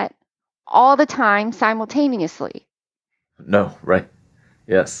needs met all the time simultaneously. No, right.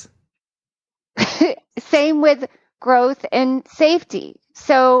 Yes. Same with growth and safety.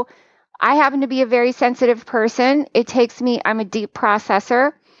 So I happen to be a very sensitive person. It takes me, I'm a deep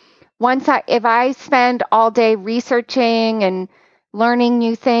processor. If I spend all day researching and learning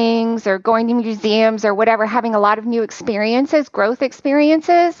new things or going to museums or whatever, having a lot of new experiences, growth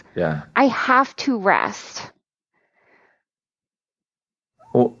experiences, I have to rest.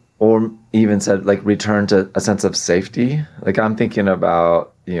 Or even said, like, return to a sense of safety. Like, I'm thinking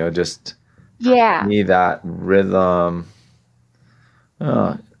about, just me, that rhythm.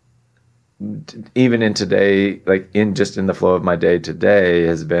 Even in today, like in the flow of my day today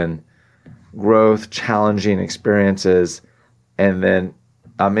has been growth, challenging experiences. And then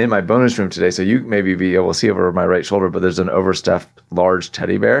I'm in my bonus room today. So you maybe be able to see over my right shoulder, but there's an overstuffed large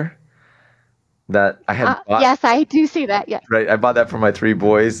teddy bear that I had bought. Yes, I do see that. Yeah. Right. I bought that for my 3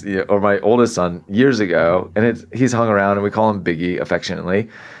 boys, or my oldest son, years ago. And he's hung around, and we call him Biggie affectionately.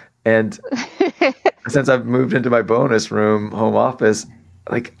 And since I've moved into my bonus room home office,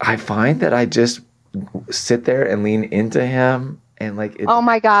 like, I find that I just sit there and lean into him And like it Oh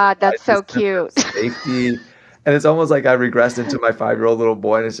my God, provides that's this so sense of cute. safety. And it's almost like I regressed into my 5-year-old little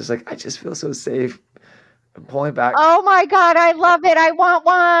boy, and it's just like I just feel so safe. I'm pulling back. Oh my God, I love it. I want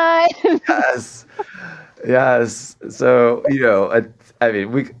one. Yes. Yes. So, I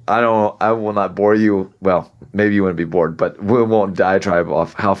mean, I will not bore you. Well, maybe you wouldn't be bored, but we won't diatribe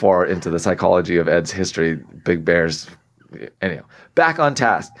off how far into the psychology of Ed's history, Big Bears. Anyhow, back on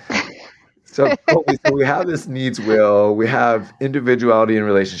task. So, Colby, so we have this needs will, we have individuality and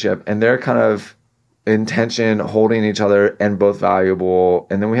relationship, and they're kind of in tension, holding each other and both valuable.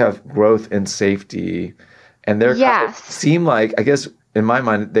 And then we have growth and safety, and they're kind of Yes. seem like, I guess in my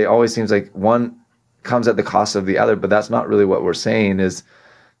mind, they always seems like one comes at the cost of the other, but that's not really what we're saying. Is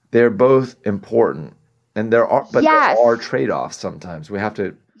they're both important, and there Yes. are trade-offs sometimes. We have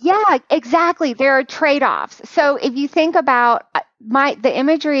to. Yeah, exactly. There are trade-offs. So if you think about the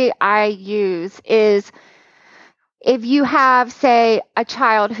imagery I use is if you have, say, a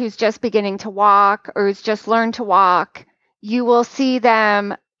child who's just beginning to walk or who's just learned to walk, you will see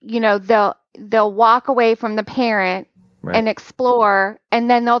them, they'll walk away from the parent Right. and explore, and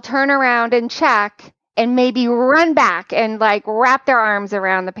then they'll turn around and check and maybe run back and like wrap their arms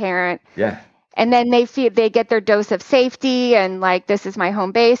around the parent. Yeah. And then they get their dose of safety and like, this is my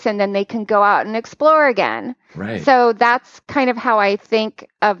home base, and then they can go out and explore again. Right. So that's kind of how I think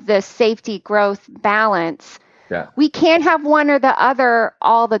of the safety growth balance. Yeah. We can't have one or the other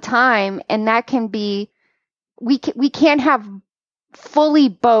all the time, and that can be we can't have fully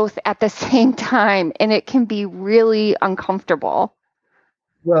both at the same time, and it can be really uncomfortable.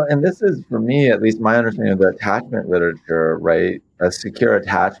 Well, and this is, for me, at least my understanding of the attachment literature, right? A secure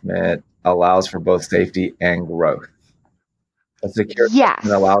attachment allows for both safety and growth. A secure Yes.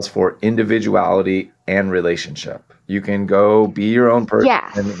 attachment allows for individuality and relationship. You can go be your own person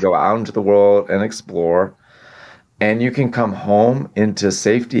Yes. and go out into the world and explore, and you can come home into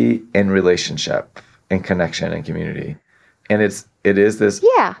safety and relationship and connection and community. And it is this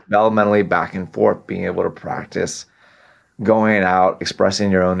Yeah. developmentally back and forth, being able to practice going out,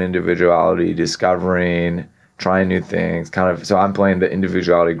 expressing your own individuality, discovering, trying new things, kind of. So I'm playing the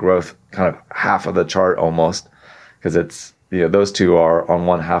individuality growth kind of half of the chart almost, because it's, those two are on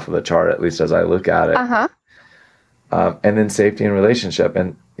one half of the chart, at least as I look at it. Uh-huh. And then safety and relationship.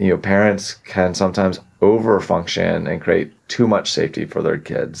 And, parents can sometimes over function and create too much safety for their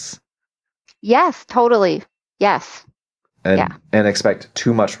kids. Yes, totally. Yes. And expect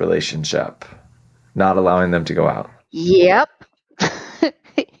too much relationship, not allowing them to go out. Yep.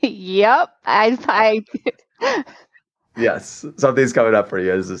 Yep. Yes, something's coming up for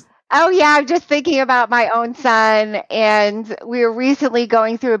you. It's just, Oh yeah, I'm just thinking about my own son, and we were recently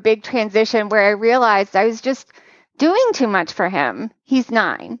going through a big transition where I realized I was just doing too much for him. He's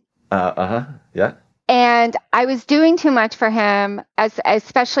 9. Yeah. And I was doing too much for him,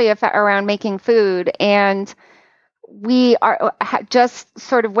 especially around making food. And we just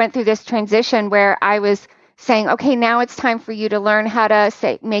sort of went through this transition where I was saying, okay, now it's time for you to learn how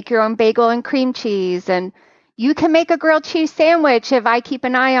to make your own bagel and cream cheese, and you can make a grilled cheese sandwich if I keep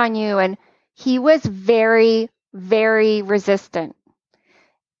an eye on you. And he was very, very resistant.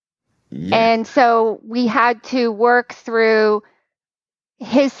 Yeah. And so we had to work through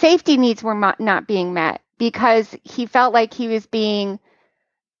his safety needs were not being met because he felt like he was being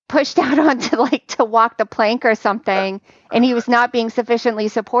pushed out onto to walk the plank or something, and he was not being sufficiently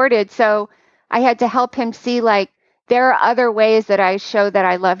supported. So I had to help him see there are other ways that I show that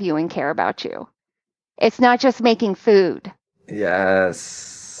I love you and care about you. It's not just making food.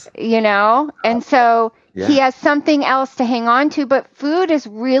 Yes. And so he has something else to hang on to, but food is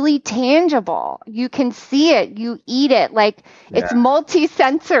really tangible. You can see it, you eat it, it's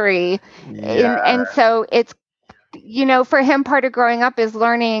multi-sensory. And so it's, for him, part of growing up is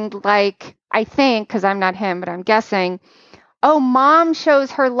learning, I think, because I'm not him, but I'm guessing, mom shows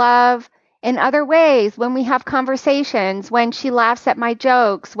her love in other ways, when we have conversations, when she laughs at my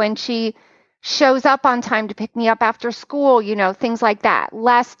jokes, when she shows up on time to pick me up after school, things like that,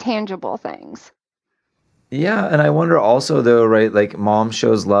 less tangible things. Yeah, and I wonder also though, right, mom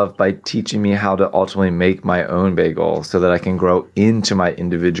shows love by teaching me how to ultimately make my own bagel so that I can grow into my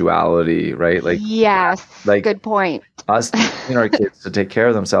individuality, right? Yes, good point. Us teaching our kids to take care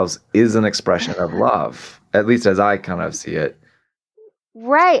of themselves is an expression of love, at least as I kind of see it.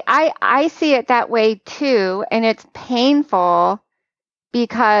 Right. I see it that way too, and it's painful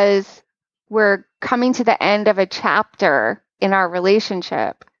because we're coming to the end of a chapter in our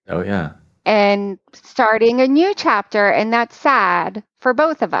relationship. Oh, yeah. And starting a new chapter, and that's sad for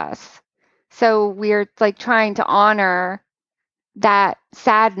both of us. So we're trying to honor that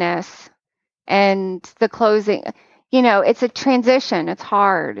sadness and the closing. It's a transition. It's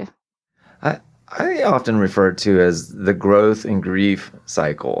hard. I often refer to as the growth and grief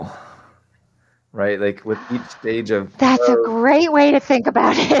cycle, right? Like with each stage of That's a growth, great way to think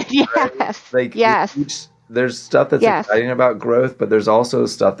about it. right? Yes. Like Yes. there's stuff that's Yes. exciting about growth, but there's also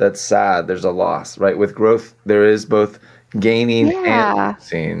stuff that's sad. There's a loss, right? With growth, there is both gaining and Yeah.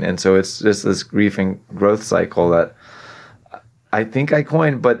 losing. And so it's just this grief and growth cycle that I think I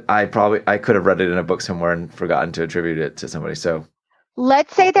coined, but I could have read it in a book somewhere and forgotten to attribute it to somebody. So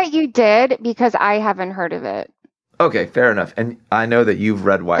Let's say that you did because I haven't heard of it. okay, fair enough. And I know that you've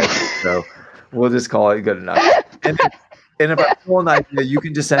read wisely, so we'll just call it good enough. And if I pull an idea, you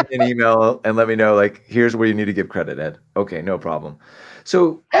can just send me an email and let me know, like, here's where you need to give credit, Ed. Okay, no problem.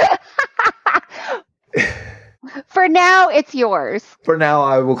 So For now, it's yours. for now,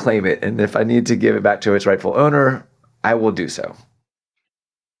 I will claim it. And if I need to give it back to its rightful owner, I will do so.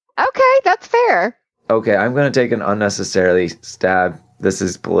 Okay, that's fair. Okay, I'm going to take an unnecessarily stab. This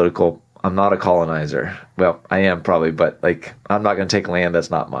is political. I'm not a colonizer. Well, I am probably, but like, I'm not going to take land that's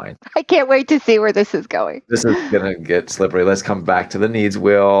not mine. I can't wait to see where this is going. This is going to get slippery. Let's come back to the needs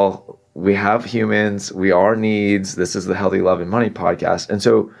wheel. We have humans. We are needs. This is the Healthy Love and Money podcast. And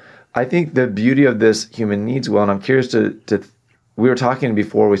so I think the beauty of this human needs wheel, and I'm curious to we were talking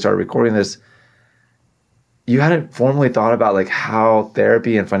before we started recording this, you hadn't formally thought about like how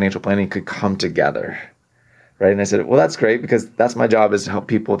therapy and financial planning could come together, right? And I said, well, that's great because that's my job, is to help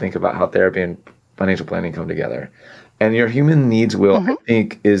people think about how therapy and financial planning come together. And your human needs wheel, I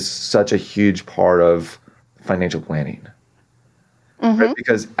think, is such a huge part of financial planning. Right?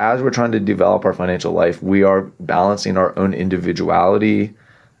 Because as we're trying to develop our financial life, we are balancing our own individuality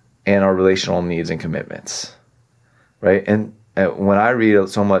and our relational needs and commitments, right? And when I read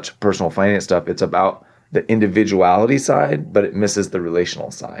so much personal finance stuff, it's about the individuality side, but it misses the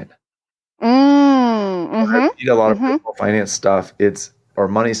relational side. When I read a lot of personal finance stuff, or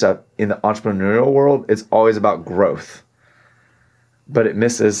money stuff in the entrepreneurial world, it's always about growth, but it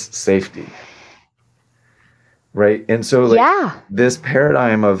misses safety. Right. And so this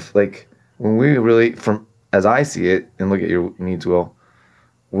paradigm of like, when we really, as I see it and look at your needs wheel,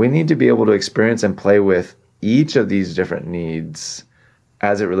 we need to be able to experience and play with each of these different needs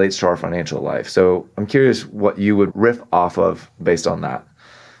as it relates to our financial life. So I'm curious what you would riff off of based on that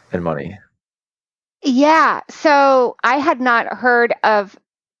and money. Yeah. So I had not heard of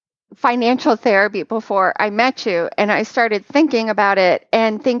financial therapy before I met you, and I started thinking about it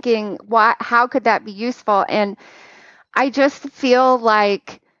and thinking, how could that be useful? And I just feel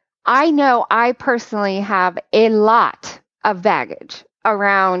like I know I personally have a lot of baggage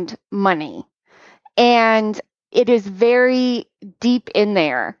around money, and it is very deep in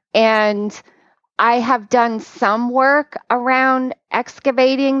there. And I have done some work around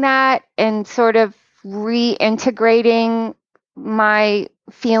excavating that and sort of reintegrating my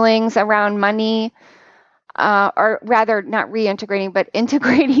feelings around money, or rather not reintegrating, but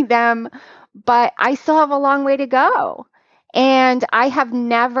integrating them. But I still have a long way to go. And I have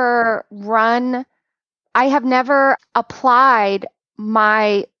never applied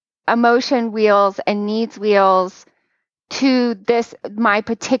my emotion wheels and needs wheels to my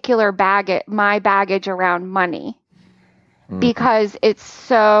particular baggage around money, because it's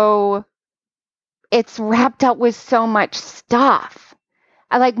wrapped up with so much stuff.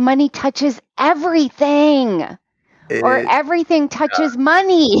 Money touches everything, or everything touches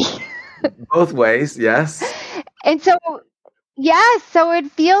money. Both ways, yes. And so, yes, so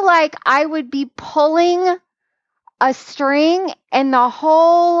it'd feel like I would be pulling a string and the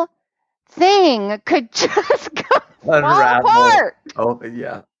whole thing could just fall apart. Oh,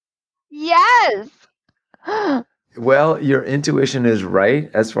 yeah. Yes. Well, your intuition is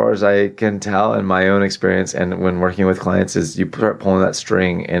right as far as I can tell in my own experience, and when working with clients, is you start pulling that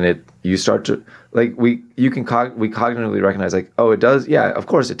string and you start to we cognitively recognize like, oh, it does, yeah, of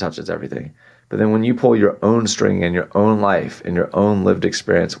course it touches everything. But then when you pull your own string and your own life and your own lived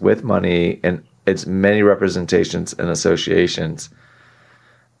experience with money and its many representations and associations,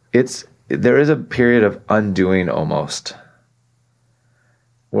 there is a period of undoing almost,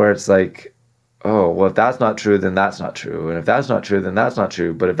 where it's like, oh, well, if that's not true, then that's not true. And if that's not true, then that's not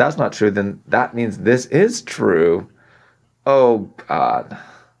true. But if that's not true, then that means this is true. Oh, God.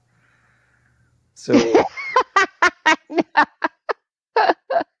 So.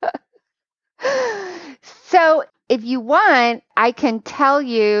 So if you want, I can tell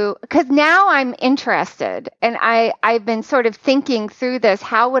you, because now I'm interested, and I've been sort of thinking through this.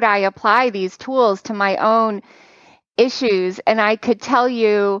 How would I apply these tools to my own issues? And I could tell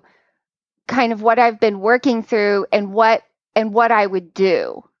you kind of what I've been working through and what I would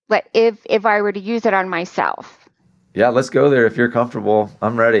do, like if I were to use it on myself. Yeah, let's go there if you're comfortable.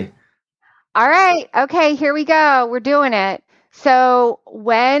 I'm ready. All right. Okay, here we go. We're doing it. So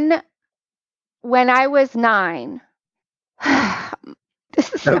when I was 9,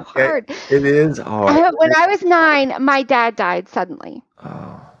 this is so Okay. hard. It is hard. When I was 9, my dad died suddenly.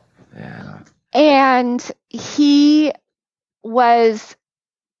 Oh, yeah. And he was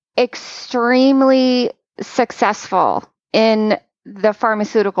extremely successful in the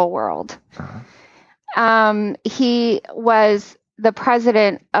pharmaceutical world. He was the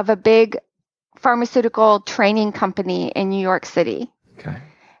president of a big pharmaceutical training company in New York City. Okay.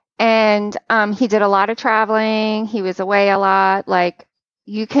 And he did a lot of traveling. He was away a lot. Like,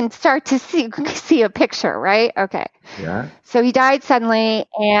 you can start to see a picture, right? Okay. Yeah. So he died suddenly,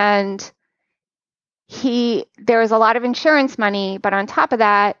 and there was a lot of insurance money, but on top of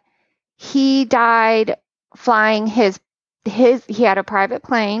that, he died flying he had a private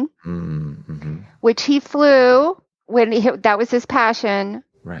plane, which he flew that was his passion,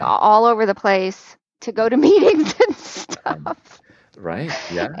 Right. all over the place to go to meetings and stuff. Right.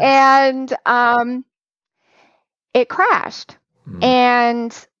 Yeah. And it crashed.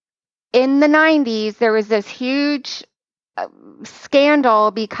 And in the 90s, there was this huge scandal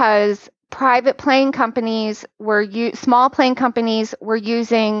because private plane companies small plane companies were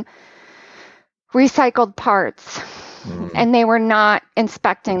using recycled parts, and they were not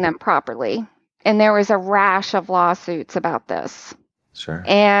inspecting them properly. And there was a rash of lawsuits about this. Sure.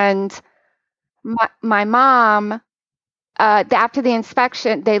 And my mom, after the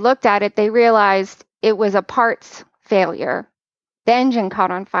inspection, they looked at it, they realized it was a parts failure. The engine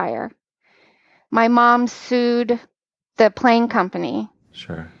caught on fire. My mom sued the plane company.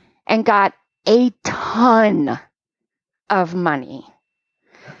 Sure. And got a ton of money.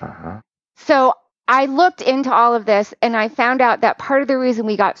 So I looked into all of this, and I found out that part of the reason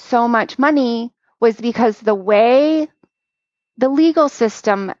we got so much money was because the way the legal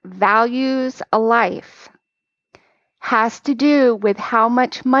system values a life has to do with how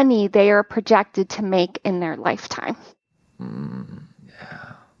much money they are projected to make in their lifetime.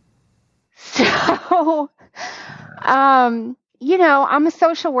 Yeah. So, I'm a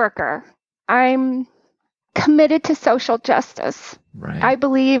social worker. I'm committed to social justice. Right. I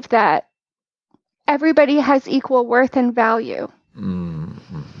believe that everybody has equal worth and value.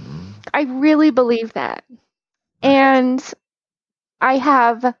 I really believe that. And I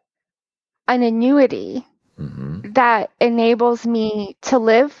have an annuity that enables me to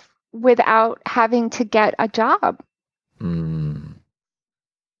live without having to get a job,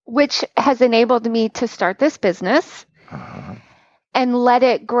 which has enabled me to start this business and let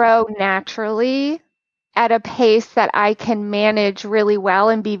it grow naturally at a pace that I can manage really well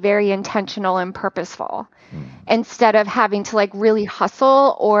and be very intentional and purposeful, instead of having to really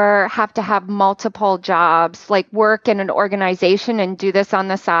hustle or have to have multiple jobs, like work in an organization and do this on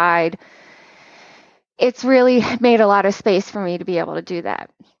the side. It's really made a lot of space for me to be able to do that.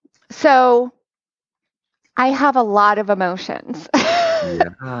 So I have a lot of emotions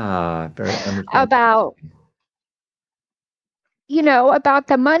Yeah. Very about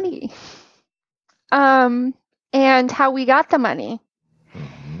the money. And how we got the money.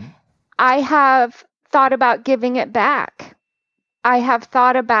 I have thought about giving it back. I have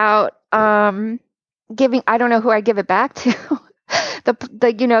thought about giving. I don't know who I give it back to.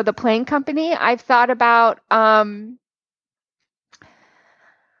 the plane company. I've thought about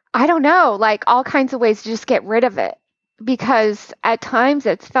I don't know, all kinds of ways to just get rid of it, because at times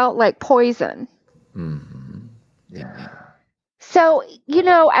it's felt like poison. Yeah. So,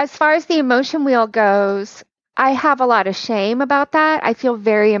 as far as the emotion wheel goes, I have a lot of shame about that. I feel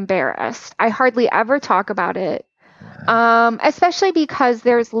very embarrassed. I hardly ever talk about it, especially because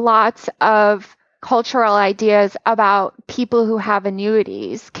there's lots of cultural ideas about people who have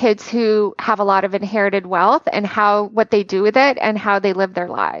annuities, kids who have a lot of inherited wealth, and what they do with it and how they live their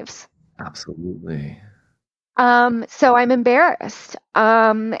lives. Absolutely. So I'm embarrassed.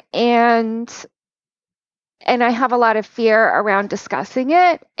 And I have a lot of fear around discussing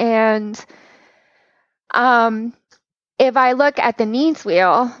it. And if I look at the needs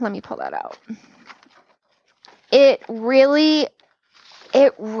wheel, let me pull that out. It really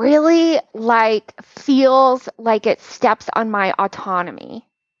feels like it steps on my autonomy.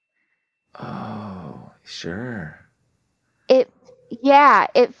 Oh, sure. It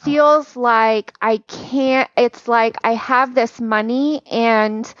feels like I can't, it's like I have this money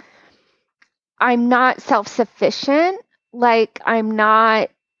and I'm not self-sufficient. Like I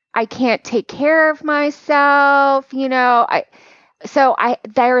can't take care of myself, there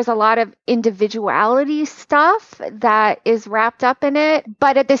is a lot of individuality stuff that is wrapped up in it.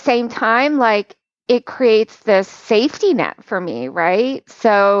 But at the same time, it creates this safety net for me, right?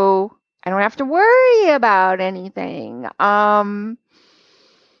 So I don't have to worry about anything. And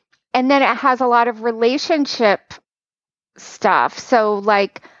then it has a lot of relationship stuff. So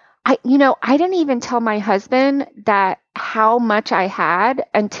like, I didn't even tell my husband that how much I had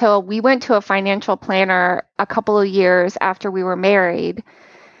until we went to a financial planner a couple of years after we were married.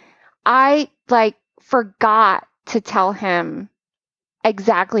 I like forgot to tell him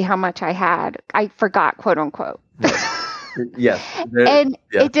exactly how much I had. I forgot, quote unquote. Yes. And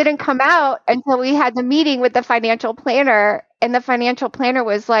it didn't come out until we had the meeting with the financial planner. And the financial planner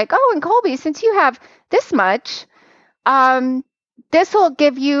was like, oh, and Colby, since you have this much, this will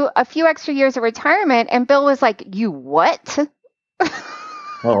give you a few extra years of retirement. And Bill was like, you what?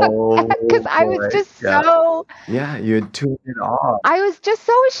 Oh, Because I was just so. Yeah, you had tuned it off. I was just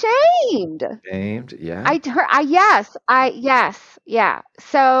so ashamed. Ashamed, yeah. Yes, yeah.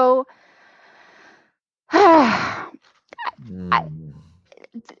 So,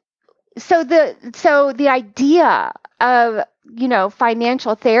 so the idea of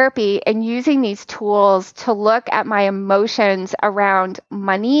financial therapy and using these tools to look at my emotions around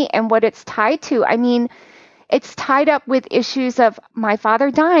money and what it's tied to. I mean, it's tied up with issues of my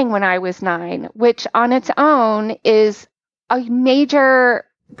father dying when I was 9, which on its own is a major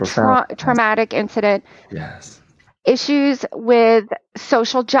traumatic incident. Yes. Issues with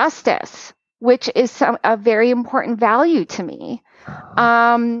social justice, which is a very important value to me.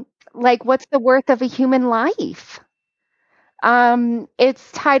 Like, what's the worth of a human life?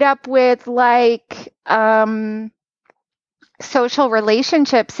 It's tied up with like social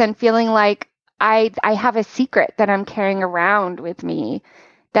relationships and feeling like I have a secret that I'm carrying around with me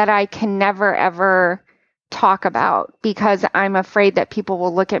that I can never ever talk about because I'm afraid that people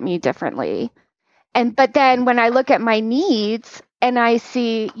will look at me differently. But then when I look at my needs and I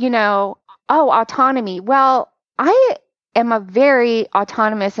see, autonomy. Well, I am a very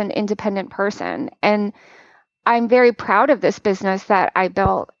autonomous and independent person, and I'm very proud of this business that I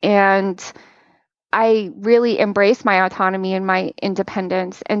built, and I really embrace my autonomy and my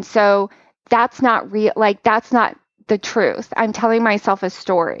independence. And so that's not real. Like, that's not the truth. I'm telling myself a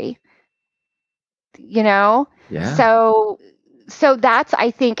story, Yeah. So that's,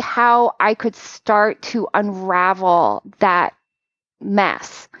 I think, how I could start to unravel that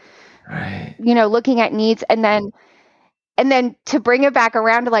mess. Right. Looking at needs and then to bring it back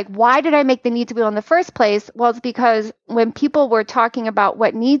around to like, why did I make the needs wheel in the first place? Well, it's because when people were talking about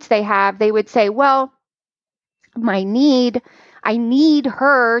what needs they have, they would say, well, I need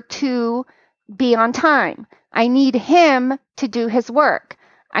her to be on time. I need him to do his work.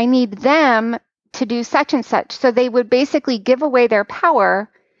 I need them to do such and such. So they would basically give away their power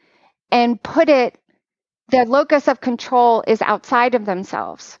and their locus of control is outside of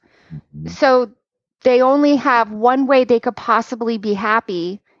themselves. Mm-hmm. So they only have one way they could possibly be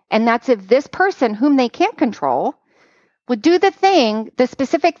happy. And that's if this person whom they can't control would do the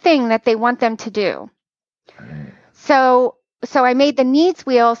specific thing that they want them to do. Right. So I made the needs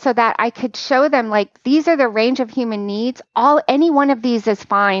wheel so that I could show them, like, these are the range of human needs. Any one of these is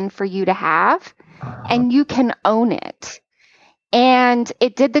fine for you to have, and you can own it. And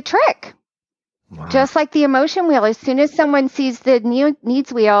it did the trick. Wow. Just like the emotion wheel. As soon as someone sees the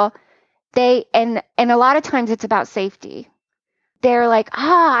needs wheel, and a lot of times it's about safety. They're like,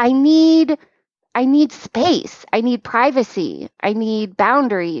 I need space. I need privacy. I need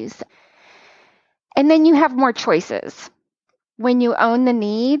boundaries. And then you have more choices. When you own the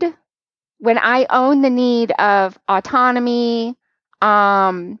need, when I own the need of autonomy,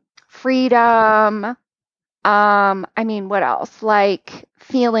 freedom, what else? Like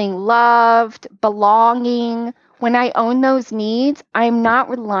feeling loved, belonging. When I own those needs, I'm not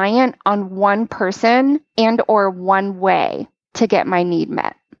reliant on one person and or one way to get my need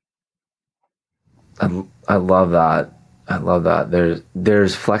met. I love that. I love that.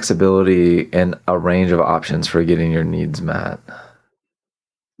 There's flexibility and a range of options for getting your needs met.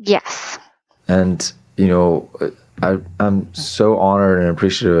 Yes. And, I'm so honored and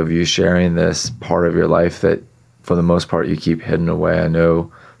appreciative of you sharing this part of your life that for the most part you keep hidden away. I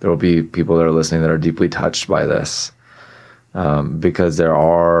know there will be people that are listening that are deeply touched by this, because there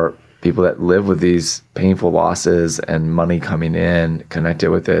are people that live with these painful losses and money coming in connected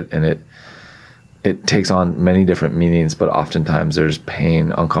with it. And it takes on many different meanings, but oftentimes there's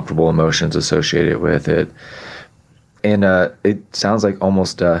pain, uncomfortable emotions associated with it. And it sounds like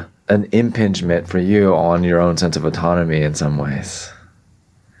almost an impingement for you on your own sense of autonomy in some ways.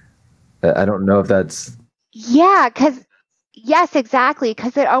 I don't know if that's... Yeah, yes, exactly.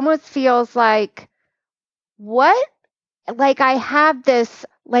 Because it almost feels like, what? Like I have this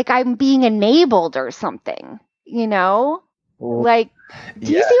like I'm being enabled or something, Like,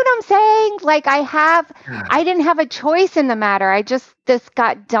 do you see what I'm saying? Like I didn't have a choice in the matter. This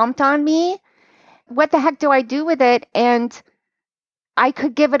got dumped on me. What the heck do I do with it? And I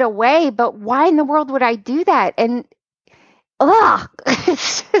could give it away, but why in the world would I do that? And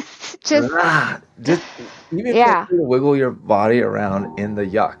it's just even yeah. to wiggle your body around in the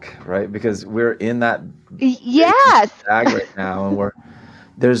yuck, right? Because we're in that Yes. bag right now, and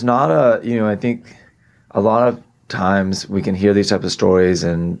there's not I think a lot of times we can hear these types of stories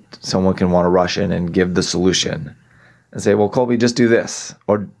and someone can want to rush in and give the solution and say, well, Colby, just do this,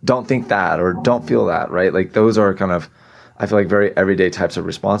 or don't think that, or don't feel that, right? Like those are kind of, I feel like, very everyday types of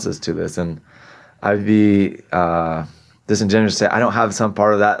responses to this. And I'd be disingenuous to say I don't have some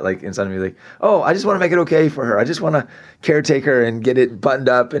part of that like inside of me, like, oh, I just want to make it okay for her. I just want to caretake her and get it buttoned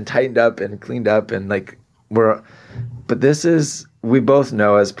up and tightened up and cleaned up. And like but this is, we both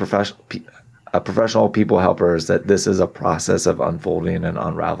know as professional people helpers that this is a process of unfolding and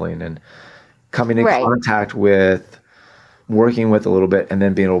unraveling and coming in contact with, working with a little bit, and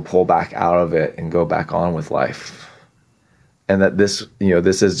then being able to pull back out of it and go back on with life. And that this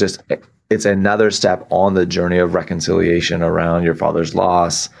is just, it's another step on the journey of reconciliation around your father's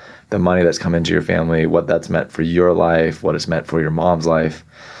loss, the money that's come into your family, what that's meant for your life, what it's meant for your mom's life.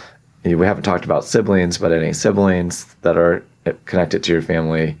 We haven't talked about siblings, but any siblings that are connected to your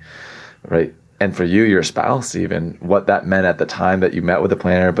family, right? And for you, your spouse, even what that meant at the time that you met with the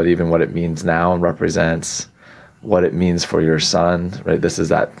planner, but even what it means now and represents, what it means for your son, right? This is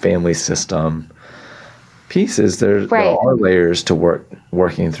that family system pieces. There are layers to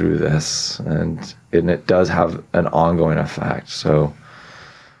working through this, and it does have an ongoing effect. So,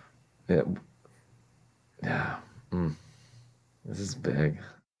 this is big.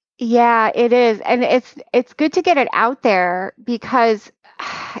 Yeah, it is. And it's good to get it out there because,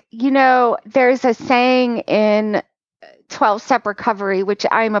 there's a saying in 12-step recovery, which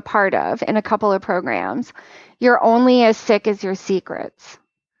I'm a part of in a couple of programs. You're only as sick as your secrets.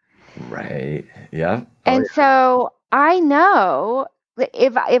 Right. Yeah. And so I know that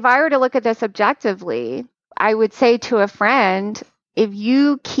if I were to look at this objectively, I would say to a friend, if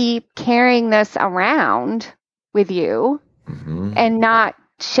you keep carrying this around with you and not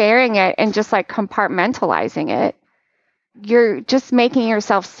sharing it and just like compartmentalizing it, you're just making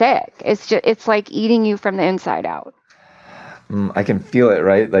yourself sick. It's like eating you from the inside out. I can feel it,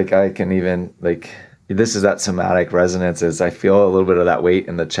 right? Like I can even this is that somatic resonance. Is I feel a little bit of that weight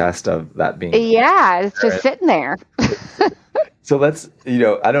in the chest of that being. Yeah, it's just sitting there. So let's,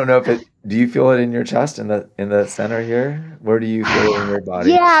 I don't know if do you feel it in your chest in the center here? Where do you feel it in your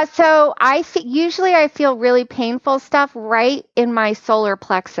body? Yeah, so usually I feel really painful stuff right in my solar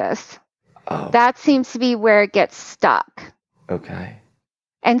plexus. Oh. That seems to be where it gets stuck. Okay.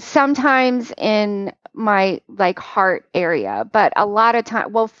 And sometimes in my heart area, but a lot of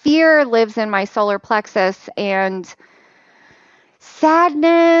time, fear lives in my solar plexus, and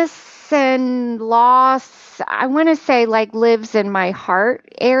sadness and loss, I want to say lives in my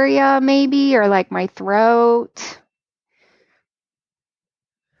heart area maybe, or my throat.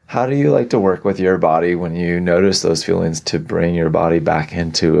 How do you like to work with your body when you notice those feelings to bring your body back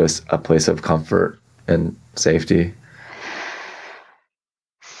into a place of comfort and safety?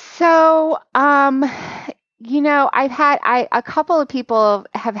 So, I've had a couple of people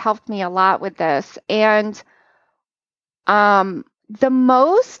have helped me a lot with this, and the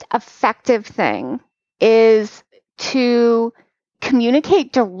most effective thing is to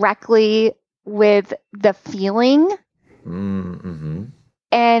communicate directly with the feeling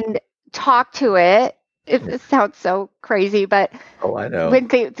and talk to it. It sounds so crazy, but I know. When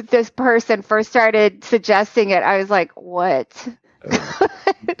this person first started suggesting it, I was like, what?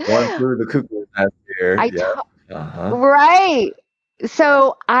 One flew the cuckoo's nest here. Right.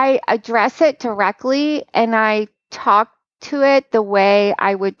 So I address it directly, and I talk to it the way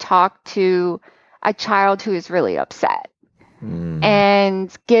I would talk to a child who is really upset,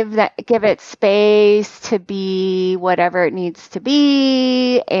 and give it space to be whatever it needs to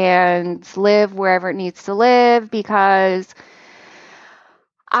be and live wherever it needs to live. Because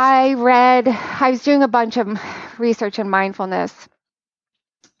I was doing a bunch of research in mindfulness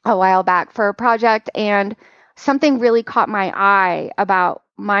a while back for a project, and something really caught my eye about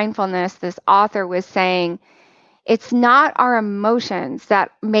mindfulness. This author was saying, it's not our emotions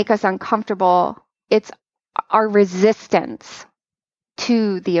that make us uncomfortable. It's our resistance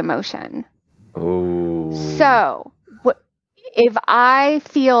to the emotion. Oh. So if I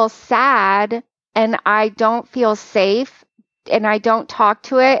feel sad and I don't feel safe and I don't talk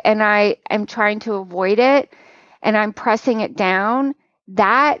to it and I am trying to avoid it and I'm pressing it down,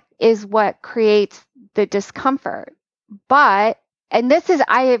 that is what creates the discomfort. But, and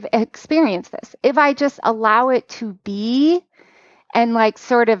I have experienced this, if I just allow it to be and like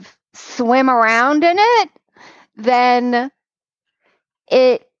sort of swim around in it, then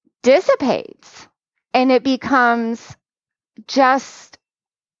it dissipates and it becomes just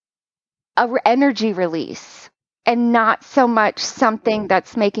a energy release and not so much something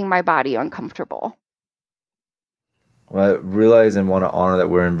that's making my body uncomfortable. Well, I realize and want to honor that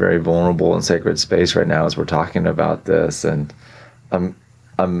we're in very vulnerable and sacred space right now as we're talking about this. And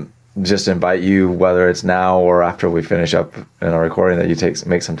I'm just invite you, whether it's now or after we finish up in our recording, that you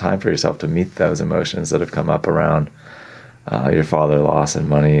make some time for yourself to meet those emotions that have come up around your father loss and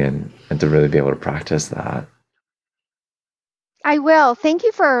money, and to really be able to practice that. I will. Thank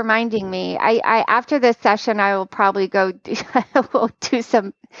you for reminding me. I after this session, I will probably go we'll do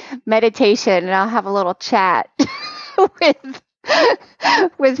some meditation and I'll have a little chat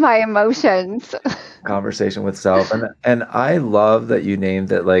with my emotions. Conversation with self. And I love that you named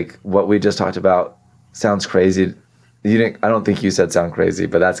that, like, what we just talked about sounds crazy. I don't think you said sound crazy,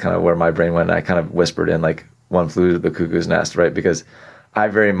 but that's kind of where my brain went. And I kind of whispered in, like, one flew to the cuckoo's nest, right? Because I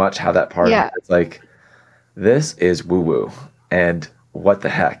very much have that part. Yeah. It's like, this is woo-woo. And what the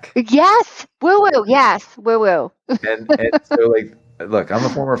heck? Yes, woo-woo. Yes, woo-woo. And so, like, look, I'm a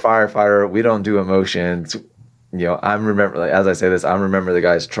former firefighter. We don't do emotions. I'm as I say this, I remember the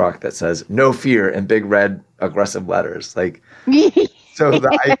guy's truck that says "No fear" in big red aggressive letters. Like, so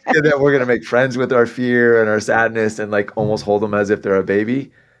the idea that we're gonna make friends with our fear and our sadness and like almost hold them as if they're a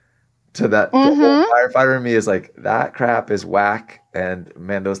baby, to that the old firefighter in me is like, that crap is whack, and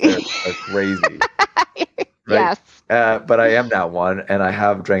man, those things are crazy. Right? Yes. But I am now one, and I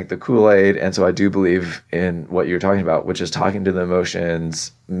have drank the Kool-Aid, and so I do believe in what you're talking about, which is talking to the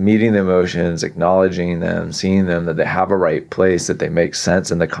emotions, meeting the emotions, acknowledging them, seeing them, that they have a right place, that they make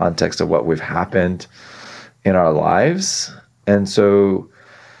sense in the context of what we've happened in our lives. And so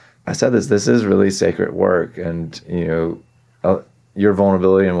I said this is really sacred work, and your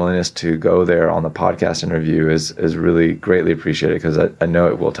vulnerability and willingness to go there on the podcast interview is really greatly appreciated, because I know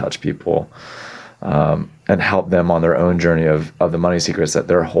it will touch people. And help them on their own journey of the money secrets that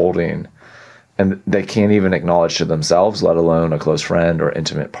they're holding, and they can't even acknowledge to themselves, let alone a close friend or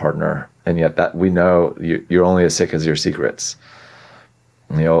intimate partner. And yet that we know you're only as sick as your secrets.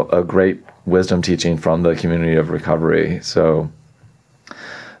 A great wisdom teaching from the community of recovery. So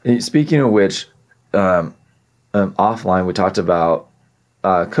speaking of which, offline, we talked about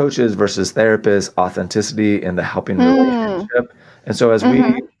coaches versus therapists, authenticity in the helping relationship. And so as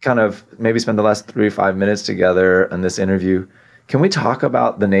we kind of maybe spend the last 3 to 5 minutes together in this interview, can we talk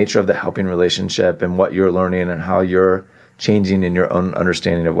about the nature of the helping relationship and what you're learning and how you're changing in your own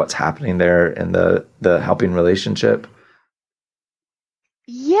understanding of what's happening there in the helping relationship?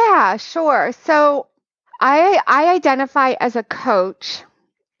 Yeah, sure. So I identify as a coach,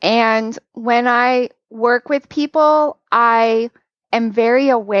 and when I work with people, I am very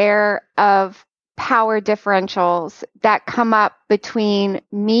aware of power differentials that come up between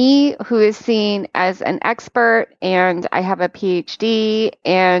me, who is seen as an expert, and I have a PhD,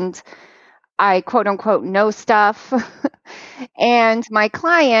 and I quote unquote know stuff, and my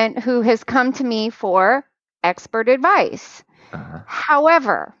client, who has come to me for expert advice.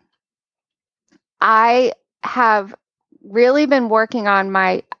 However, I have really been working on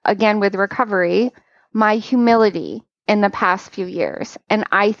with recovery, my humility in the past few years. And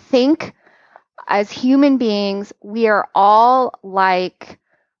I think as human beings, we are all like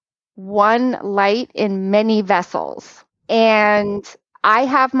one light in many vessels. And I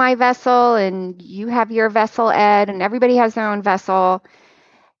have my vessel, and you have your vessel, Ed, and everybody has their own vessel.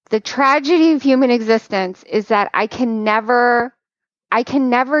 The tragedy of human existence is that I can never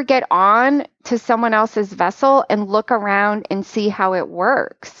get on to someone else's vessel and look around and see how it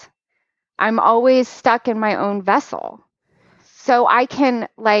works. I'm always stuck in my own vessel. So I can,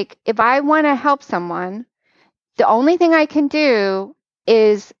 like, if I want to help someone, the only thing I can do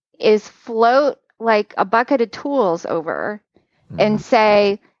is float like a bucket of tools over and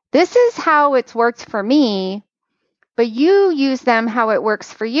say, this is how it's worked for me, but you use them how it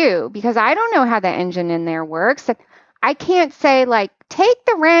works for you, because I don't know how the engine in there works. I can't say, like, take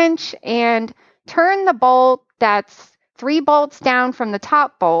the wrench and turn the bolt that's 3 bolts down from the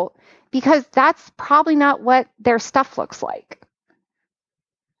top bolt, because that's probably not what their stuff looks like.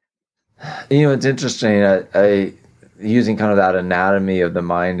 It's interesting. I using kind of that anatomy of the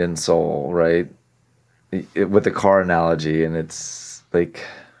mind and soul, right? With the car analogy, and it's like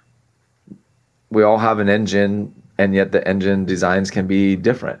we all have an engine, and yet the engine designs can be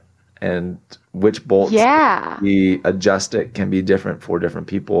different. and which bolts Yeah. be adjusted can be different for different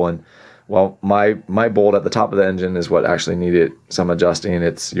people. And well, my bolt at the top of the engine is what actually needed some adjusting.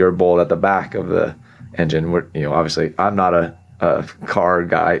 It's your bolt at the back of the engine. Where, obviously I'm not a car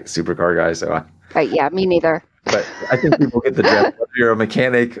guy, supercar guy, so Right. Yeah. Me neither. but I think people get the drift. Whether you're a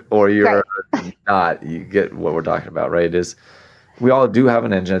mechanic or you're Right. not, you get what we're talking about, right? Is we all do have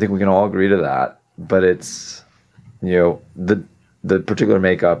an engine. I think we can all agree to that. But it's, the particular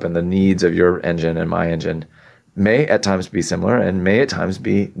makeup and the needs of your engine and my engine may at times be similar and may at times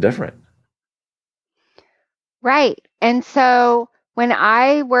be different. Right. And so when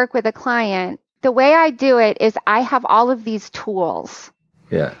I work with a client, the way I do it is I have all of these tools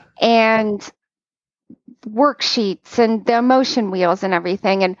Yeah. and worksheets and the emotion wheels and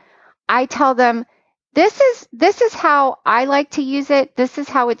everything. And I tell them, this is how I like to use it. This is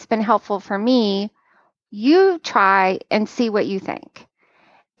how it's been helpful for me. You try and see what you think.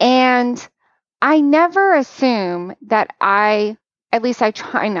 And I never assume that at least I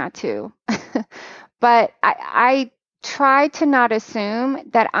try not to, but I try to not assume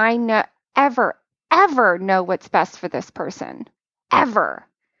that I know ever know what's best for this person. Ever.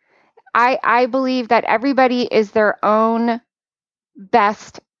 I believe that everybody is their own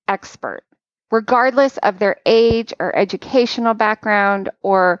best expert, regardless of their age or educational background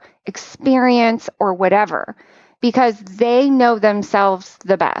or experience or whatever, because they know themselves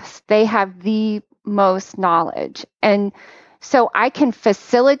the best. They have the most knowledge. And so I can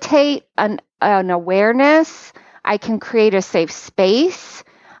facilitate an awareness. I can create a safe space.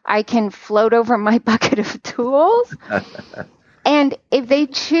 I can float over my bucket of tools. And if they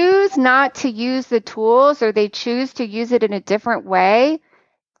choose not to use the tools or they choose to use it in a different way,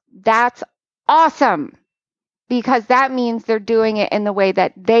 that's awesome, because that means they're doing it in the way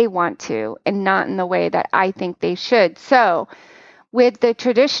that they want to and not in the way that I think they should. So with the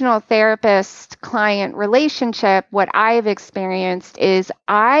traditional therapist-client relationship, what I've experienced is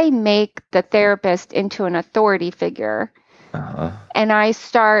I make the therapist into an authority figure. Uh-huh. And I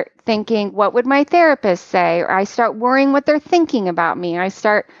start thinking, what would my therapist say? Or I start worrying what they're thinking about me. I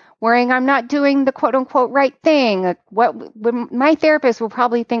start worrying I'm not doing the quote unquote right thing. Like, my therapist will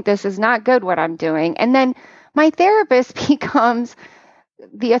probably think this is not good what I'm doing. And then my therapist becomes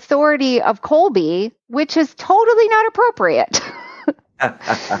the authority of Colby, which is totally not appropriate.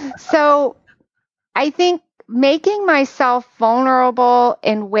 So I think making myself vulnerable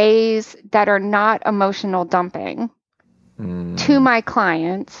in ways that are not emotional dumping to my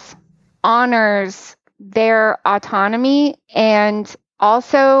clients honors their autonomy and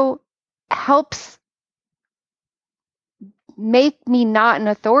also helps make me not an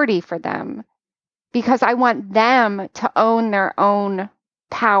authority for them, because I want them to own their own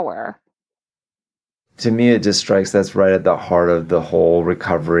power. To me, it just strikes that's right at the heart of the whole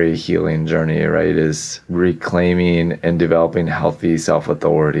recovery healing journey, right? Is reclaiming and developing healthy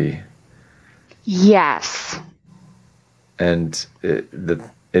self-authority. Yes. And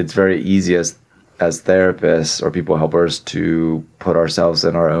it's very easy as therapists or people helpers to put ourselves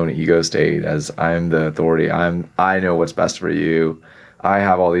in our own ego state as I'm the authority. I know what's best for you. I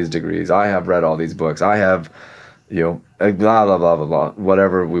have all these degrees. I have read all these books. I have, blah, blah, blah, blah, blah,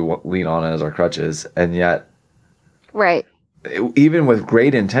 whatever we lean on as our crutches. And yet, right, even with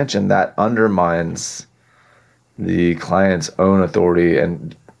great intention, that undermines the client's own authority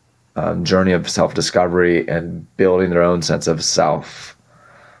and journey of self-discovery and building their own sense of self.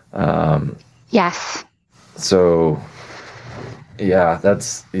 Yes. So, yeah,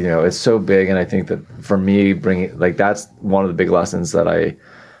 that's, it's so big. And I think that for me, that's one of the big lessons that I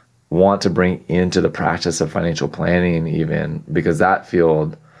want to bring into the practice of financial planning, even because that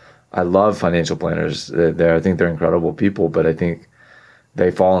field, I love financial planners. I think they're incredible people, but I think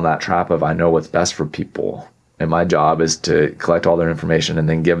they fall in that trap of, I know what's best for people. And my job is to collect all their information and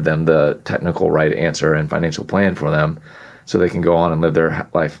then give them the technical right answer and financial plan for them so they can go on and live their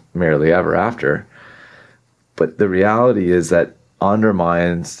life merrily ever after. But the reality is that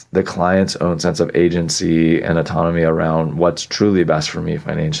undermines the client's own sense of agency and autonomy around what's truly best for me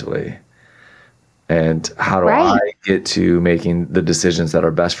financially. And how do I get to making the decisions that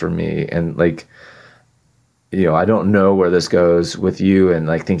are best for me? And I don't know where this goes with you and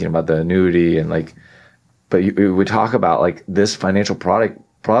thinking about the annuity and but we talk about this financial product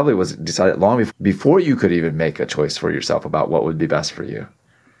probably was decided long before you could even make a choice for yourself about what would be best for you.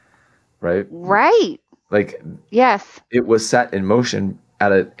 Right? Right. Yes. It was set in motion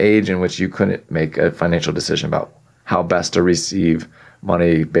at an age in which you couldn't make a financial decision about how best to receive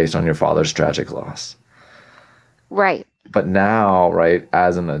money based on your father's tragic loss. Right. But now, right,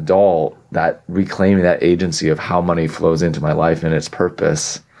 as an adult, that reclaiming that agency of how money flows into my life and its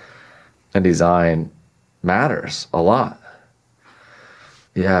purpose and design matters a lot.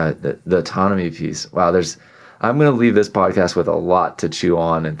 Yeah, the autonomy piece. Wow, I'm going to leave this podcast with a lot to chew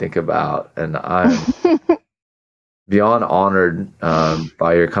on and think about. And I'm beyond honored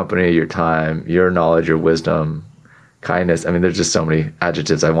by your company, your time, your knowledge, your wisdom, kindness. I mean, there's just so many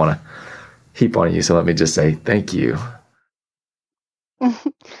adjectives I want to heap on you. So let me just say thank you.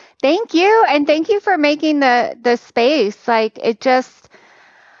 Thank you. And thank you for making the space. Like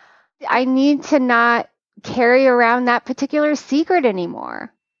I need to not carry around that particular secret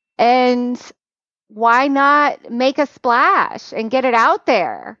anymore. And why not make a splash and get it out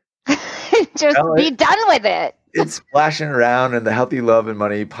there? Just be done with it. It's splashing around in the Healthy Love and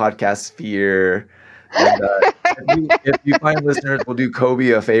Money podcast sphere. And if you find listeners, we'll do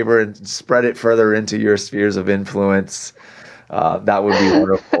Colby a favor and spread it further into your spheres of influence. That would be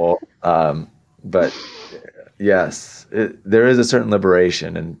wonderful. But yes, there is a certain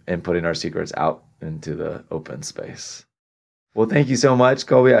liberation in putting our secrets out into the open space. Well, thank you so much,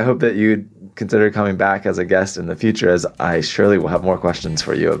 Colby. I hope that you'd consider coming back as a guest in the future, as I surely will have more questions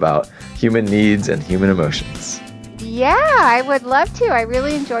for you about human needs and human emotions. Yeah, I would love to. I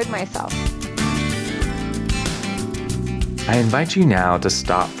really enjoyed myself. I invite you now to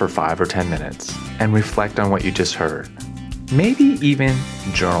stop for 5 or 10 minutes and reflect on what you just heard. Maybe even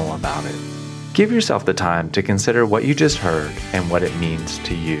journal about it. Give yourself the time to consider what you just heard and what it means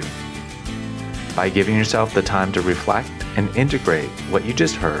to you. By giving yourself the time to reflect and integrate what you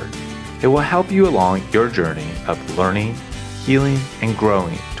just heard, it will help you along your journey of learning, healing, and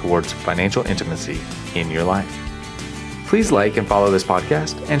growing towards financial intimacy in your life. Please like and follow this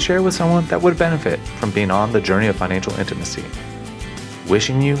podcast and share with someone that would benefit from being on the journey of financial intimacy.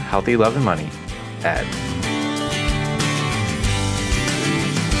 Wishing you healthy love and money, Ed.